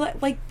before. I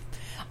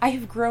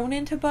have grown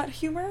into butt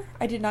humor.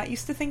 I did not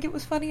used to think it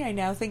was funny. I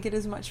now think it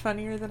is much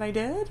funnier than I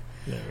did.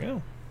 There we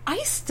go.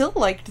 I still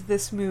liked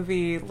this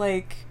movie.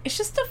 It's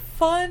just a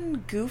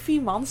fun, goofy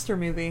monster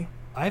movie.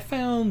 I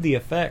found the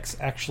effects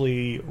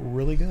actually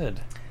really good.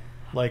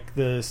 Like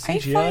the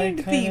CGI. I find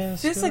the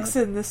physics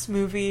in this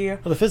movie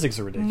the physics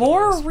are ridiculous.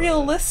 More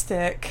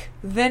realistic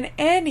than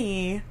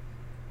any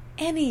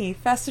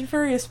Fast and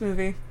Furious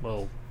movie.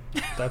 Well,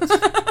 that's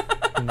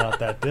not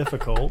that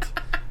difficult.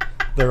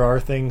 There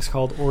are things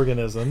called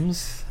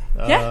organisms.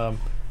 Yeah.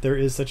 There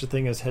is such a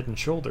thing as Head and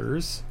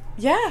Shoulders.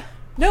 Yeah.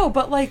 No,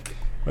 but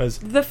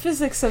the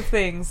physics of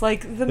things,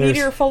 like the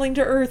meteor falling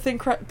to Earth and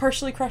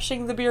partially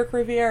crushing the Bierk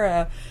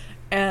Riviera.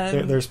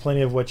 And there's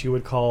plenty of what you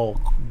would call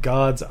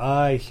God's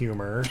eye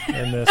humor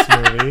in this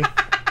movie.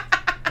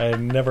 I've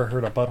never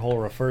heard a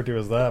butthole referred to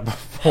as that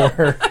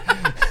before.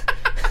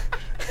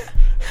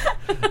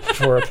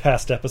 for a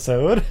past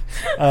episode.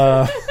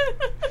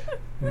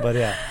 But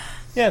yeah,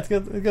 it's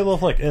good. A good little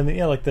flick, and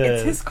yeah, like the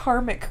It's his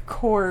karmic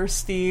core,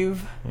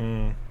 Steve.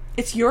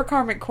 It's your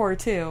karmic core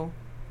too.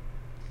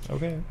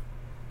 Okay.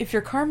 If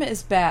your karma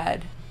is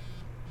bad,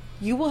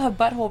 you will have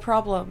butthole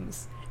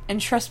problems. And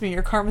trust me,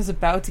 your karma's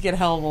about to get a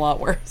hell of a lot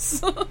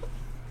worse.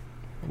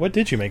 What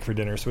did you make for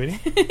dinner, sweetie?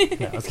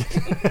 No, I was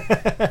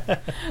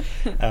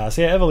kidding.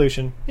 So yeah,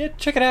 Evolution. Yeah,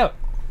 check it out.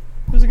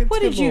 It was a good,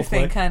 What did you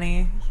think, flick.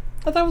 honey?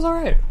 I thought it was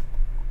alright.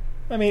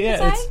 I mean,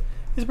 yeah, It's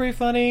it's pretty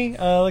funny. Like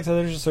I said,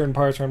 there's just certain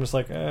parts where I'm just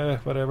like,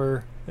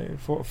 whatever. They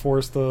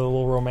force the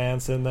little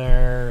romance in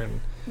there, and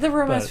The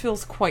romance but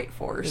feels quite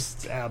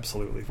forced. it's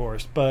absolutely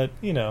forced. But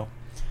you know,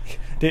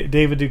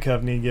 David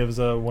Duchovny gives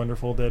a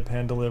wonderful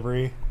deadpan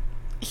delivery.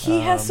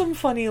 He has some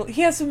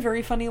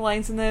very funny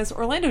lines in this.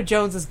 Orlando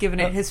Jones has given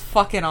it his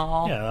fucking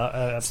all. Yeah,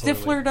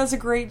 absolutely. Stifler does a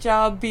great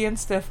job being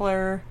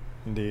Stifler.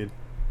 Indeed.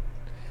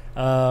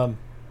 So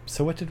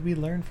what did we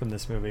learn from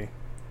this movie?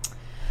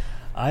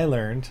 I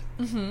learned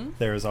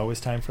there is always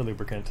time for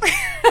lubricant.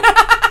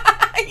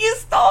 You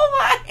stole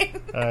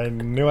mine! I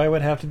knew I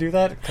would have to do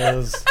that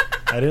because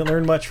I didn't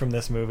learn much from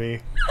this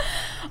movie.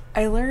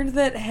 I learned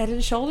that Head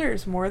and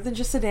Shoulders more than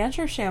just a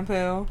dandruff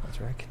shampoo. That's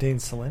right.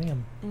 Contains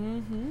selenium.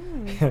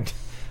 Mm-hmm.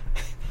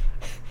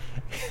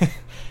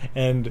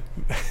 And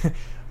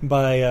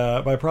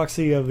by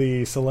proxy of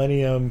the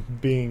selenium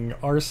being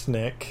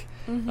arsenic,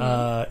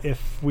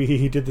 if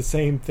we did the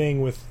same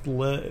thing with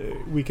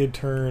lead, we could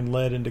turn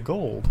lead into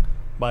gold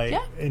by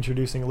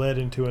introducing lead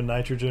into a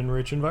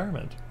nitrogen-rich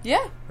environment.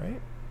 Yeah. Right?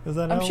 Is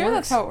that how I'm it sure works?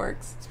 that's how it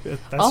works.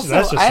 That's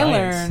just I science.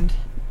 learned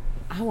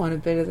I want a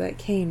bit of that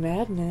cane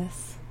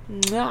madness.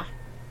 Mwah.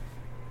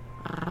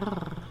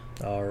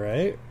 All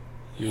right.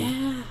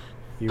 You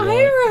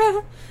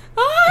Ira!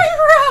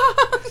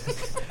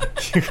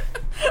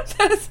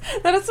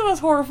 That is the most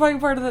horrifying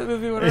part of that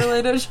movie when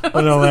Orlando Jones.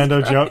 When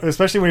Orlando Jones,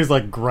 especially when he's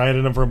like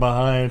grinding him from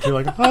behind, you're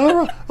like,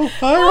 Ira,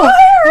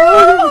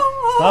 Ira!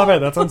 Stop it!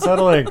 That's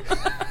unsettling.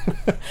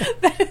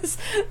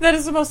 That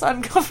is the most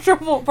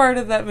uncomfortable part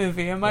of that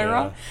movie. Am I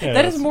wrong? Yeah,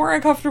 that is more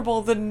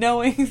uncomfortable than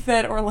knowing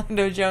that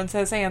Orlando Jones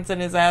has hands in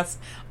his ass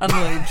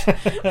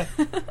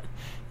unlubed.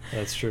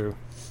 That's true.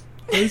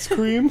 Ice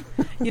cream.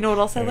 You know what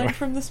else I Anyway. learned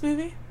from this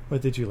movie?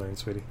 What did you learn,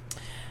 sweetie?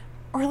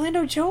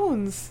 Orlando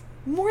Jones.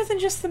 More than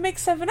just the make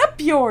 7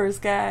 up yours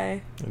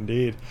guy.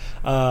 Indeed.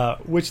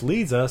 Which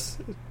leads us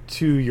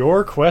to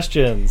your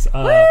questions.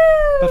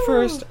 But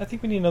first, I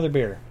think we need another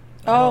beer.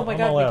 Oh my I'm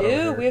god, all out we over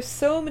do. here. We have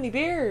so many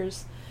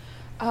beers.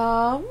 We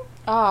have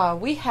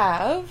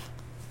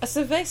a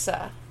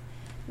cerveza,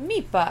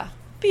 Mipa,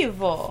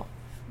 Pivo,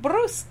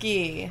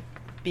 Bruski,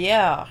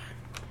 Bière.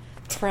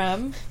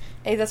 From,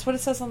 hey, that's what it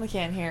says on the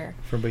can here.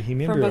 From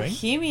Bohemian From Brewing.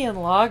 Bohemian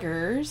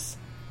Lagers,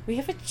 we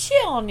have a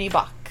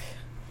Chilnibach,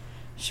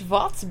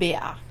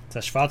 Schwarzbier, It's a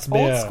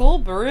Schwarzbier. old school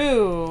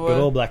brew. Good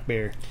old black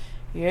beer.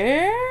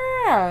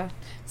 Yeah.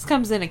 This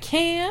comes in a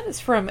can. It's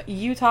from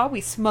Utah.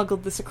 We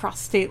smuggled this across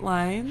state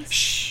lines.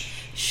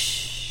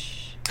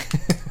 Shh.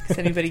 Because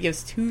anybody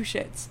gives two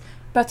shits.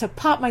 About to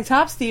pop my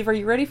top, Steve. Are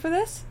you ready for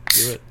this?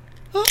 Do it.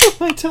 Oh,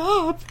 my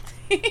top.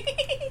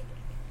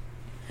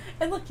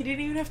 And look, you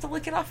didn't even have to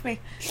lick it off me.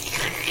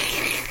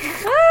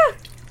 Ah!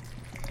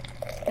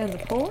 And the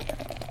pour.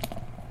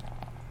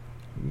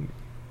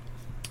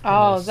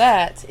 Oh, Nice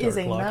that is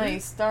dark a lager.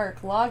 nice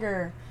dark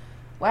lager.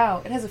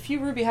 Wow, it has a few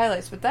ruby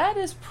highlights, but that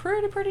is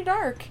pretty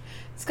dark.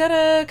 It's got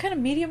a kind of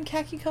medium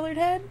khaki colored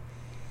head.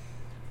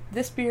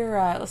 This beer,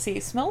 let's see,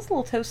 it smells a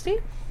little toasty.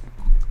 It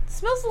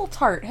smells a little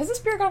tart. Has this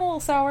beer gone a little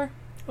sour?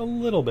 A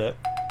little bit.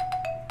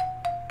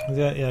 I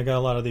got a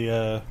lot of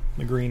the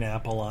green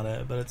apple on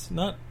it, but it's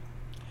not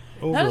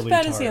overly Not as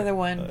bad as the tart. other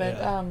one, but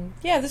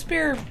yeah. this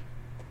beer,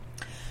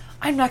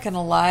 I'm not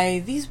gonna lie,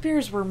 these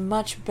beers were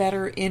much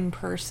better in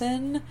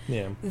person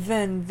Yeah.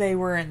 than they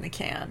were in the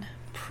can.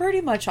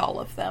 Pretty much all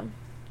of them.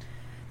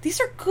 These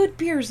are good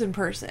beers in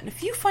person.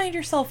 If you find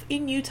yourself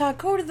in Utah,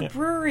 go to the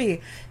brewery.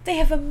 They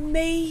have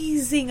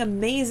amazing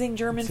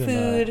German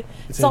food.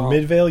 It's in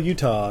Midvale,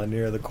 Utah,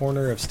 near the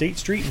corner of State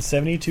Street and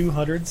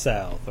 7200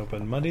 South.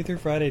 Open Monday through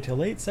Friday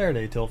till 8,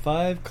 Saturday till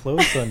 5,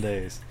 closed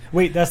Sundays.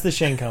 Wait, that's the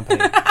Shane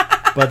Company.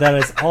 But that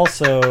is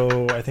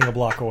also, I think, a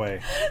block away.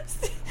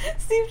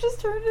 Steve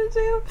just turned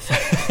into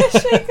a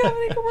Shane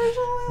Company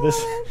commercial.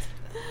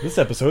 This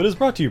episode is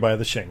brought to you by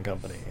the Shane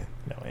Company.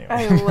 No, anyway.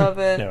 I love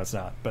it. No, it's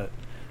not. But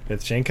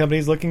if Shane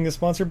Company's looking to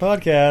sponsor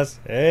podcasts,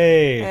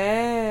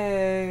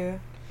 hey.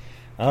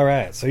 All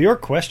right. So your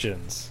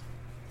questions.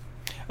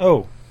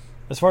 Oh,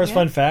 as far as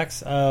fun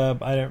facts, I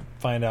didn't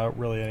find out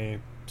really any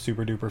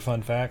super duper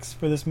fun facts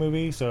for this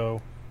movie.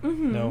 So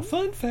no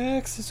fun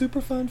facts,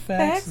 super fun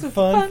facts,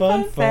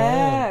 fun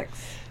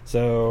facts.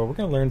 So we're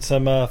going to learn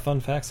some fun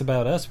facts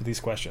about us with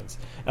these questions.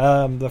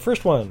 The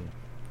first one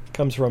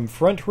comes from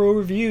Front Row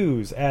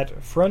Reviews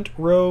at Front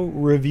Row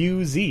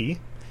Review Z.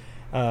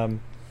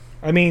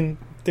 I mean,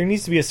 there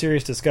needs to be a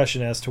serious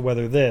discussion as to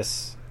whether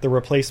this, The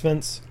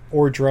Replacements,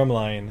 or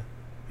Drumline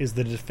is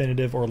the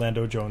definitive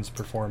Orlando Jones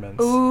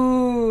performance.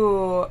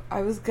 Ooh,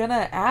 I was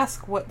gonna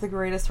ask what the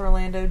greatest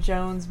Orlando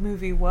Jones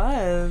movie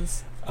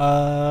was.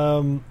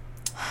 I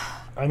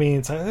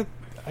mean, I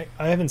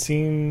haven't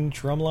seen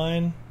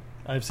Drumline.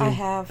 I've seen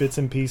bits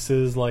and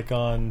pieces like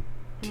on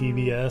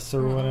TBS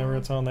or whenever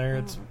it's on there.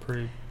 It's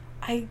pretty.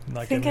 I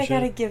not think giving a I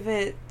gotta shit. give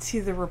it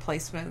to The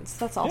Replacements.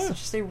 That's also Yeah.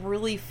 just a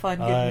really fun,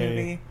 good I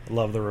movie.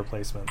 love The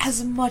Replacements.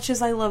 As much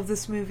as I love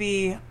this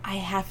movie, I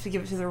have to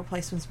give it to The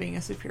Replacements being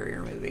a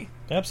superior movie.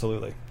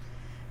 Absolutely.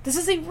 This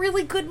is a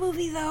really good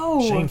movie,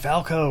 though. Shane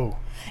Falco.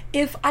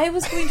 If I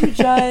was going to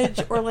judge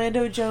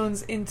Orlando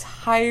Jones'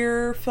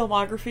 entire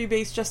filmography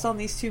based just on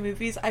these two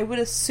movies, I would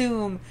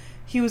assume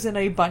he was in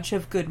a bunch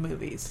of good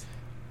movies.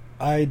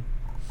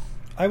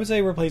 I would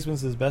say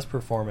Replacements is his best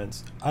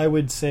performance. I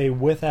would say,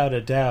 without a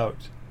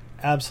doubt,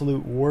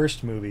 absolute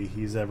worst movie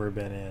he's ever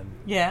been in.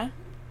 Yeah?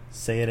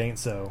 Say It Ain't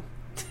So.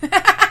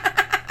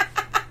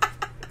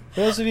 For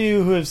those of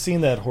you who have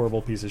seen that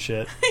horrible piece of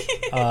shit,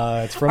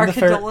 it's from Our the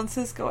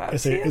condolences go out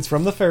to you. It's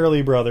from the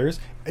Farrelly brothers.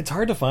 It's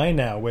hard to find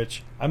now,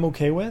 which I'm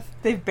okay with.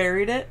 They've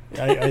buried it?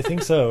 I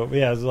think so.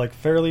 Yeah, it was like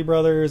Farrelly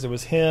brothers. It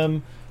was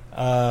him,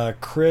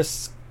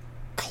 Chris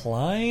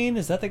Klein.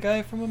 Is that the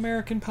guy from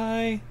American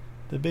Pie?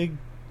 The big,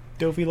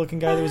 dopey-looking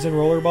guy that was in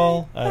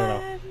Rollerball? I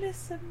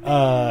don't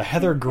know.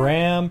 Heather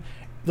Graham.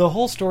 The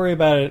whole story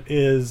about it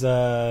is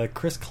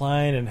Chris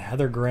Klein and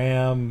Heather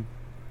Graham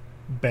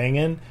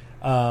banging,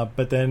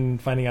 but then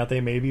finding out they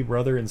may be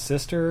brother and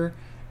sister.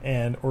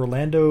 And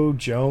Orlando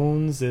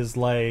Jones is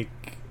like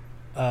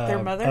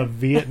Their mother? a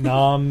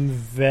Vietnam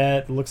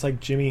vet, looks like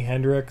Jimi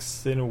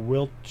Hendrix in a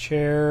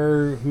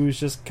wheelchair, who's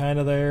just kind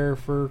of there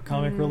for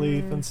comic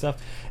relief and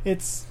stuff.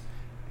 It's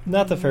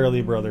not the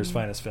Farrelly brothers'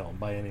 finest film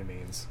by any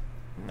means.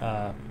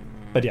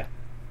 But yeah.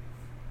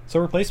 So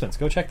Replacements,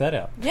 go check that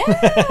out.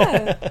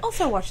 Yeah!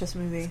 Also watch this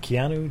movie.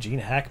 Keanu, Gene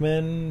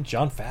Hackman,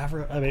 Jon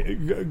Favreau. I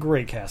mean,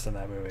 great cast in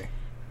that movie.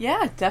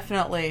 Yeah,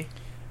 definitely.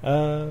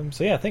 So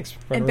yeah, thanks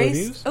for And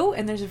reviews.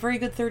 and there's a very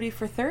good 30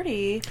 for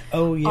 30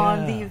 Oh yeah,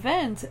 on the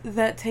event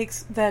that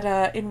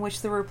in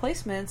which The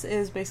Replacements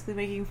is basically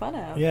making fun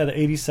of. Yeah, the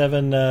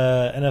 87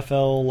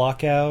 NFL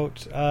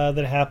lockout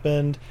that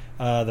happened.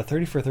 The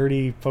 30 for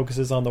 30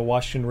 focuses on the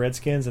Washington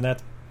Redskins, and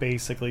that's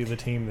basically the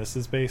team this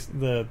is based.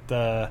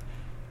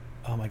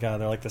 Oh my god,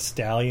 they're like the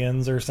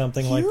Stallions or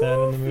something like that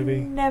in the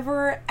movie.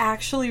 Never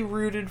actually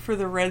rooted for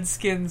the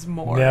Redskins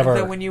more Never.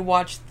 than when you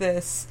watch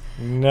this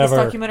Never.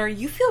 documentary.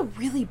 You feel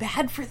really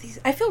bad for these.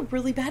 I feel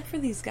really bad for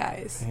these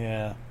guys.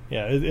 Yeah.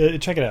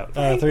 Check it out.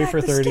 Bring 30 back for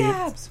the 30.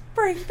 Scabs.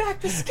 Bring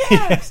back the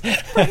Scabs.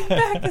 Bring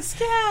back the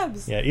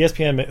Scabs. Yeah,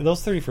 ESPN.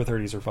 Those 30 for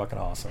 30s are fucking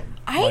awesome.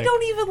 I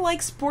don't even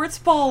like sports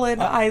ball,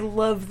 and I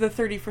love the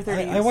 30 for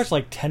 30s. I watched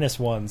like tennis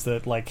ones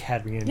that like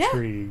had me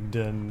intrigued,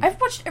 and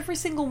I've watched every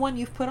single one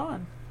you've put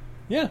on.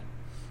 yeah.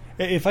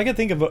 If I could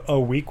think of a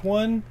weak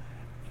one,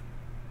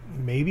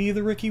 maybe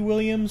the Ricky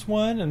Williams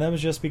one, and that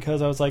was just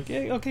because I was like,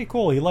 hey, okay,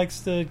 cool. He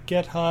likes to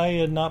get high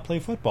and not play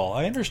football.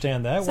 I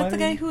understand that. Is that the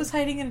guy who was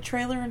hiding in a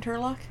trailer in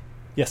Turlock?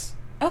 Yes.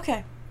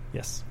 Okay.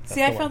 Yes.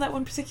 See, I found that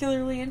one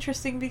particularly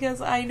interesting because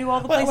I knew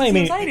all the places I he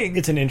mean, was hiding.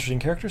 it's an interesting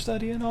character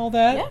study and all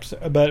that. Yeah.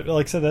 So- but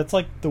like I said, that's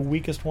like the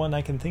weakest one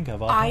I can think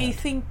of. I offhand.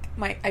 think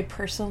I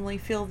personally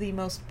feel the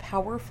most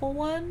powerful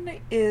one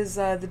is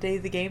The Day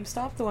the Game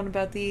Stopped, the one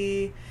about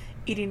the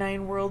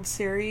 89 World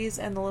Series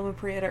and the Loma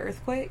Prieta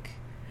earthquake.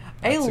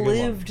 That's I a good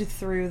lived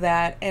through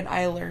that and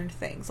I learned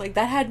things. Like,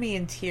 that had me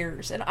in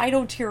tears, and I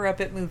don't tear up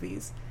at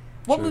movies.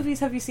 What True. movies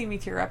have you seen me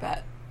tear up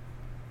at?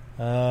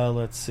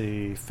 Let's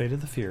see. Fate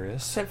of the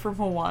Furious. Except for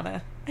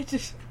Moana.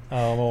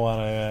 Oh,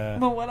 Moana.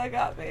 Moana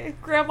got me.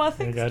 Grandma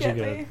things got you get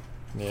good. me.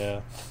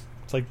 Yeah.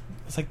 It's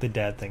like the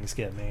dad things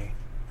get me.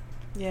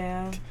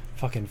 Yeah.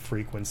 Fucking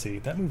Frequency.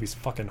 That movie's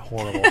fucking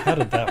horrible. How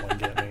did that one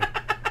get me?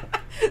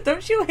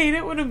 Don't you hate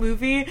it when a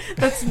movie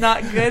that's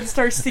not good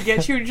starts to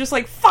get you and you're just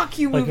like, fuck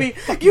you, Like, movie.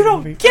 fuck You you, don't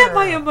movie. get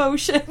my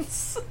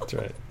emotions. That's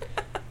right.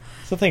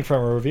 So thank for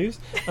our reviews.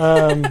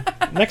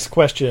 Next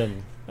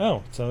question.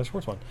 Oh, it's another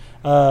sports one.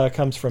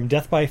 Comes from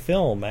Death by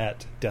Film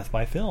at Death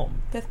by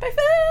Film. Death by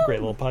Film. Great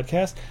little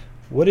podcast.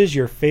 What is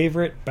your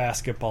favorite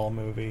basketball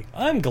movie?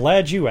 I'm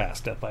glad you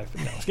asked, Death by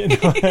Film. No, I was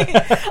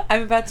kidding.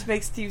 I'm about to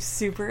make Steve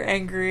super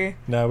angry.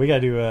 No, we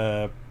gotta do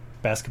a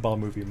basketball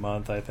movie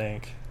month, I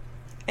think.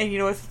 And you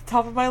know what's at the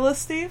top of my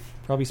list, Steve?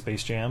 Probably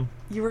Space Jam.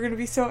 You were going to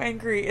be so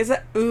angry. Is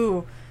it?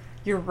 Ooh,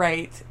 you're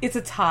right. It's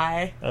a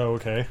tie Oh,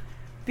 okay.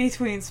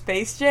 between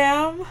Space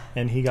Jam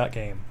And He Got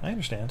Game. I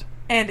understand.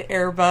 and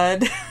Air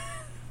Bud.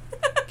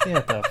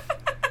 Get the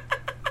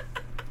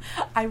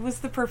I was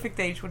the perfect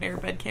age when Air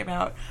Bud came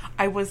out.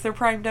 I was their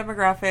prime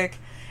demographic.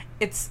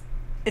 It's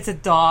a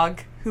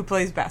dog who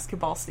plays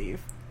basketball, Steve.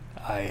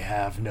 I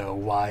have no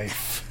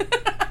wife.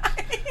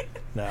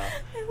 No.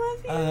 I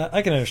love you.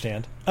 I can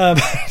understand.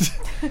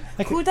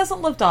 Who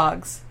doesn't love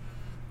dogs?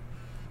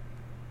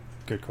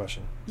 Good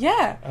question.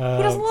 Yeah.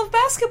 Who doesn't love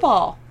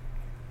basketball?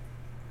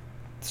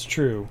 It's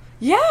true.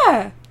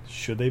 Yeah.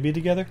 Should they be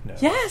together? No.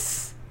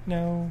 Yes.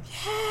 No.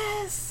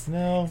 Yes. does.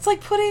 No. It's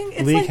like putting...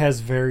 It's League like, has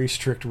very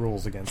strict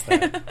rules against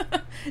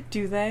that.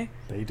 do they?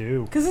 They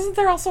do. Because isn't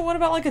there also one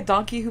about like a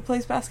donkey who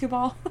plays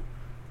basketball?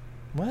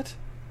 What?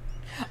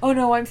 Oh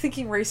no, I'm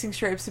thinking Racing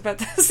Stripes about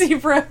the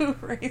zebra who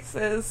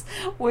races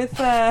with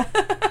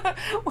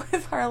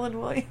with Harlan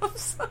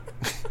Williams.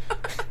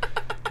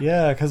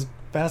 Yeah, because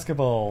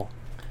basketball.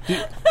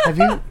 Do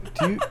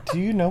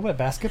you know what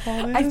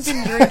basketball is? I've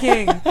been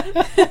drinking.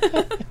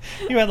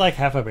 You had like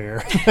half a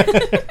beer.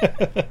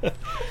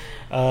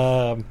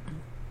 I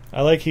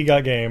like He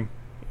Got Game,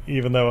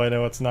 even though I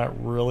know it's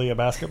not really a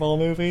basketball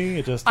movie.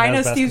 It just has I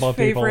know Steve's basketball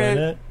people in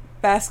favorite it.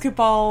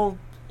 basketball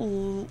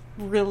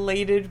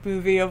related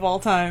movie of all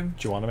time.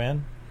 Juwanna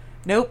Man?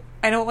 Nope.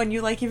 I know one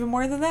you like even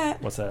more than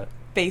that. What's that?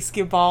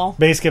 Basketball.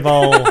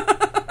 Basketball.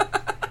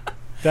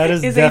 That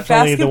is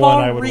definitely the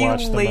one I would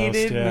watch the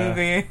most. Yeah.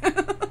 Movie.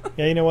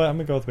 Yeah, you know what? I'm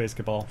gonna go with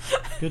Basketball.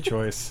 Good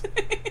choice.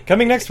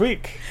 Coming next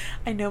week.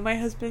 I know my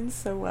husband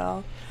so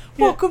well.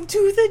 Yeah. Welcome to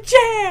the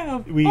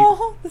jam.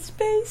 The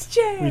Space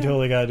Jam. We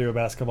totally gotta do a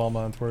basketball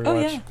month where we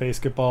watch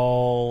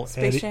Basketball,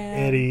 Space Jam.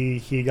 Eddie,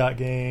 He Got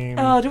Game.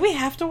 Oh, do we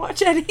have to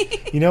watch Eddie?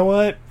 You know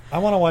what? I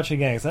want to watch it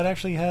again because that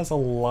actually has a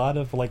lot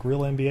of like real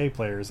NBA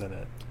players in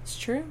it. It's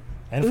true.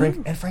 And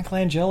Frank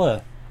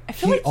Langella. I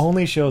feel he like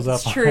only shows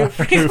up. It's true. On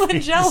Frank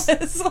movies.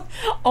 Langella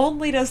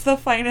only does the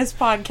finest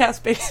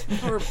podcast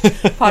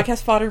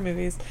fodder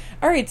movies.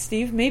 All right,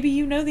 Steve. Maybe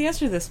you know the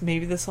answer to this.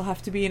 Maybe this will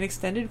have to be an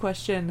extended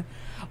question.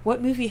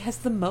 What movie has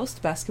the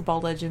most basketball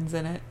legends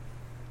in it?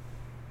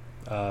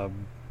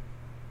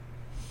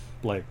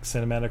 Like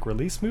cinematic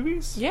release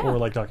movies? Yeah. Or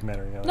like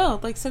documentary?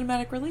 No, like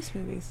cinematic release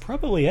movies.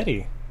 Probably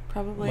Eddie.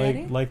 Probably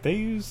Eddie? Like they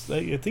use,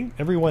 I think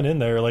everyone in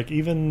there, like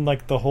even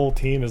like the whole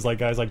team is like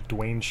guys like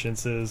Dwayne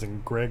Shintzes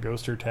and Greg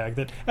Ostertag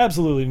that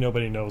absolutely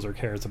nobody knows or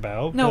cares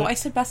about. No, I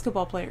said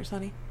basketball players,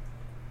 honey.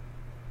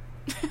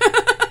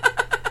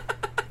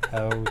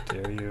 How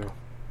dare you?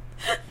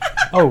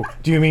 Oh,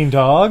 do you mean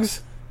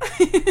dogs?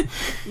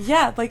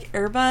 Yeah, like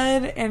Air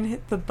Bud and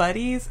the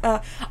buddies.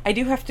 I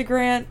do have to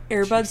grant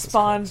Air Bud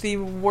spawned the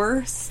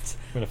worst.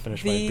 I'm gonna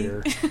finish my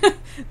beer.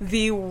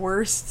 The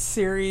worst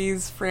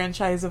series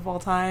franchise of all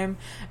time,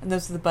 and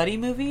those are the Buddy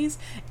movies.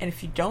 And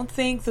if you don't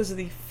think those are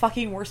the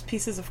fucking worst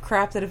pieces of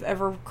crap that have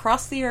ever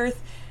crossed the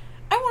earth,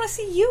 I want to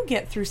see you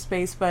get through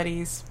Space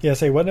Buddies. Yeah,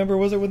 say what number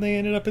was it when they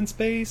ended up in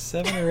space?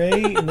 7 or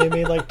 8, and they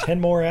made like 10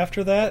 more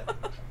after that. Why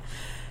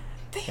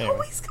do they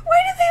always go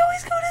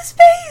to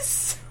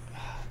space?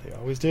 They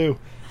always do.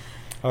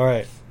 All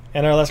right,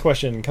 and our last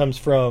question comes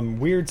from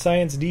Weird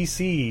Science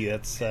DC.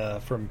 That's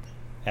from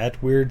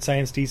at Weird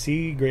Science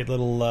DC. Great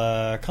little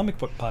comic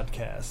book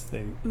podcast.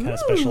 They kind of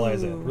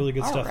specialize in really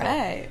good stuff.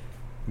 Right.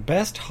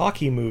 Best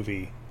hockey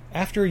movie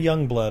after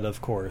Youngblood,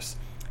 of course.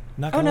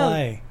 Not gonna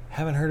lie,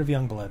 haven't heard of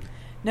Youngblood.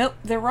 Nope,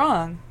 they're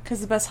wrong. Because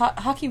the best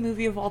hockey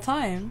movie of all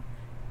time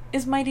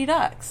is Mighty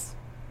Ducks.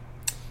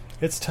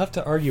 It's tough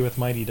to argue with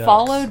Mighty Ducks.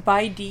 Followed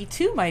by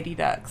D2 Mighty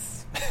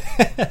Ducks.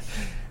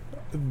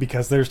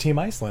 Because there's Team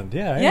Iceland.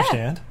 Yeah, I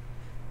understand.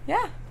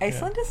 Yeah,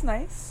 Iceland is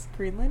nice.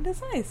 Greenland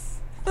is nice.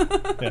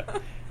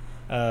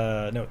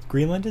 Yeah. No,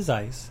 Greenland is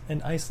ice,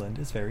 and Iceland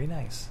is very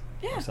nice.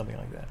 Yeah. Or something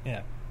like that.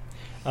 Yeah.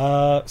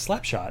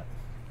 Slapshot.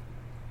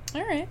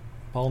 All right.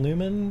 Paul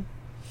Newman.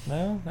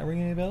 No, not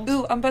ringing any bells.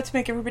 Ooh, I'm about to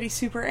make everybody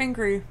super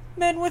angry.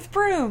 Men with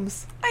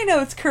brooms. I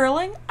know it's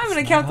curling. I'm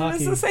going to count them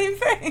as the same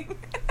thing.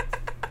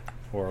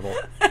 Horrible.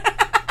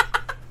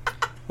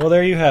 Well,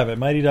 there you have it.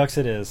 Mighty Ducks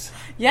it is.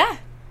 Yeah.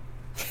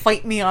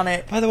 Fight me on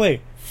it. By the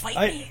way,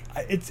 Fight me.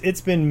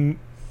 It's been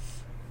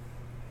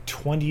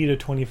 20 to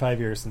 25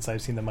 years since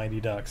I've seen the Mighty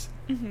Ducks.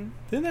 Mm-hmm.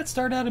 Didn't that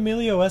start out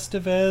Emilio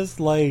Estevez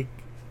like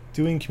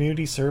doing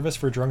community service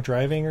for drunk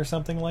driving or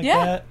something like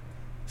that?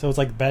 So it's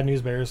like Bad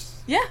News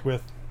Bears. Yeah.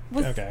 With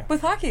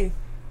hockey.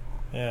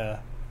 Yeah.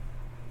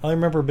 I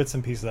remember bits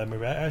and pieces of that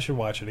movie. I should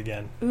watch it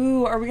again.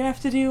 Ooh, are we gonna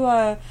have to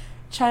do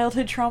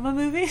childhood trauma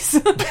movies?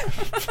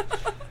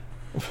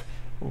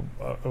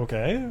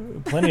 Okay,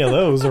 plenty of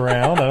those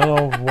around. I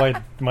don't know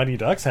why Mighty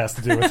Ducks has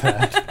to do with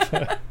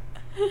that.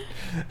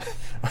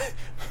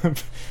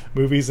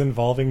 Movies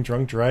involving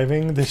drunk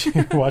driving that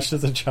you watched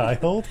as a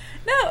child?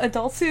 No,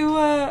 adults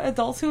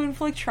who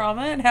inflict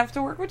trauma and have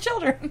to work with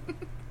children.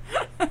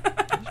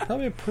 There's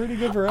probably a pretty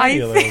good variety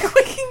of those. I think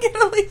we can get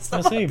at least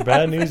I say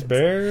Bad News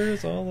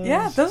Bears, all those.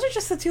 Yeah, those are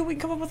just the two we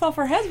can come up with off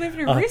our heads. We have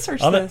to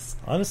research this.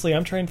 Honestly,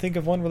 I'm trying to think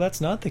of one where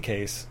that's not the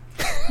case.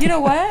 You know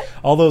what?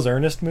 All those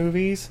Ernest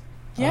movies.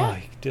 Yeah. Oh,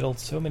 he diddled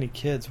so many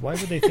kids. Why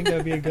would they think that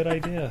would be a good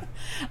idea?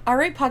 All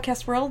right,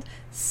 Podcast World,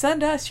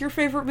 send us your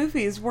favorite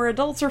movies where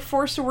adults are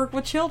forced to work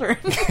with children.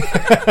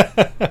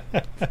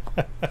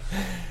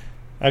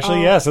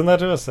 Actually, yeah, send that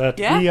to us at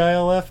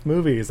EILF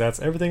Movies. That's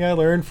everything I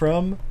learned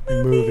from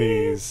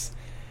movies.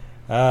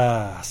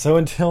 So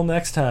until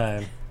next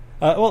time.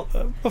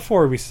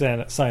 Before we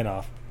sign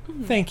off,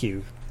 thank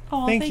you.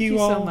 Oh, thank you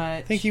all so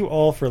much. Thank you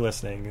all for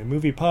listening. The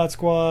Movie Pod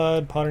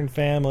Squad, Pottern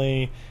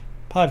Family,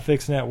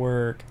 Podfix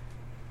Network,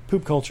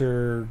 Poop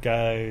Culture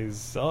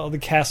guys, all the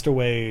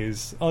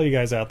castaways, all you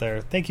guys out there.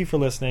 Thank you for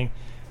listening.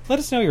 Let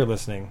us know you're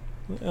listening.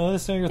 Let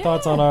us know your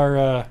thoughts on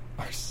our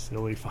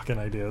silly fucking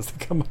ideas that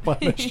come up on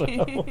the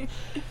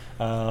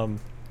show.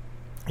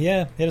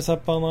 Hit us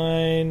up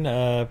online,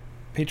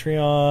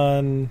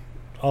 Patreon,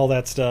 all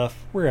that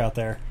stuff. We're out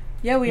there.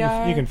 Yeah, we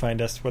are. You can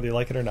find us whether you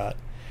like it or not.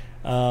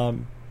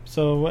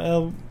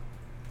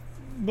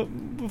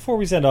 But before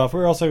we send off,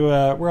 we're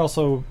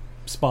also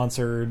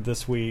sponsored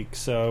this week,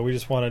 so we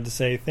just wanted to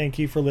say thank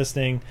you for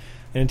listening.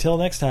 And until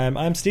next time,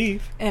 I'm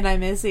Steve. And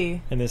I'm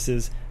Izzy. And this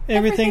is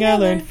Everything I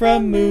Learned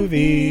from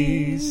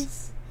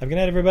Movies. Have a good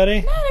night,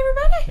 everybody. Good night,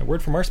 everybody. A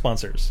word from our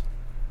sponsors.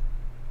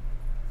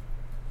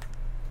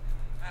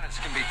 It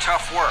can be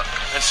tough work.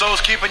 And so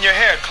is keeping your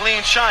hair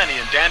clean, shiny,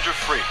 and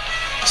dandruff-free.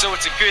 So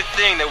it's a good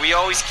thing that we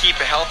always keep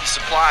a healthy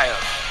supply of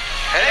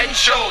Head and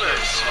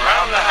Shoulders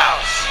around the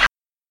house.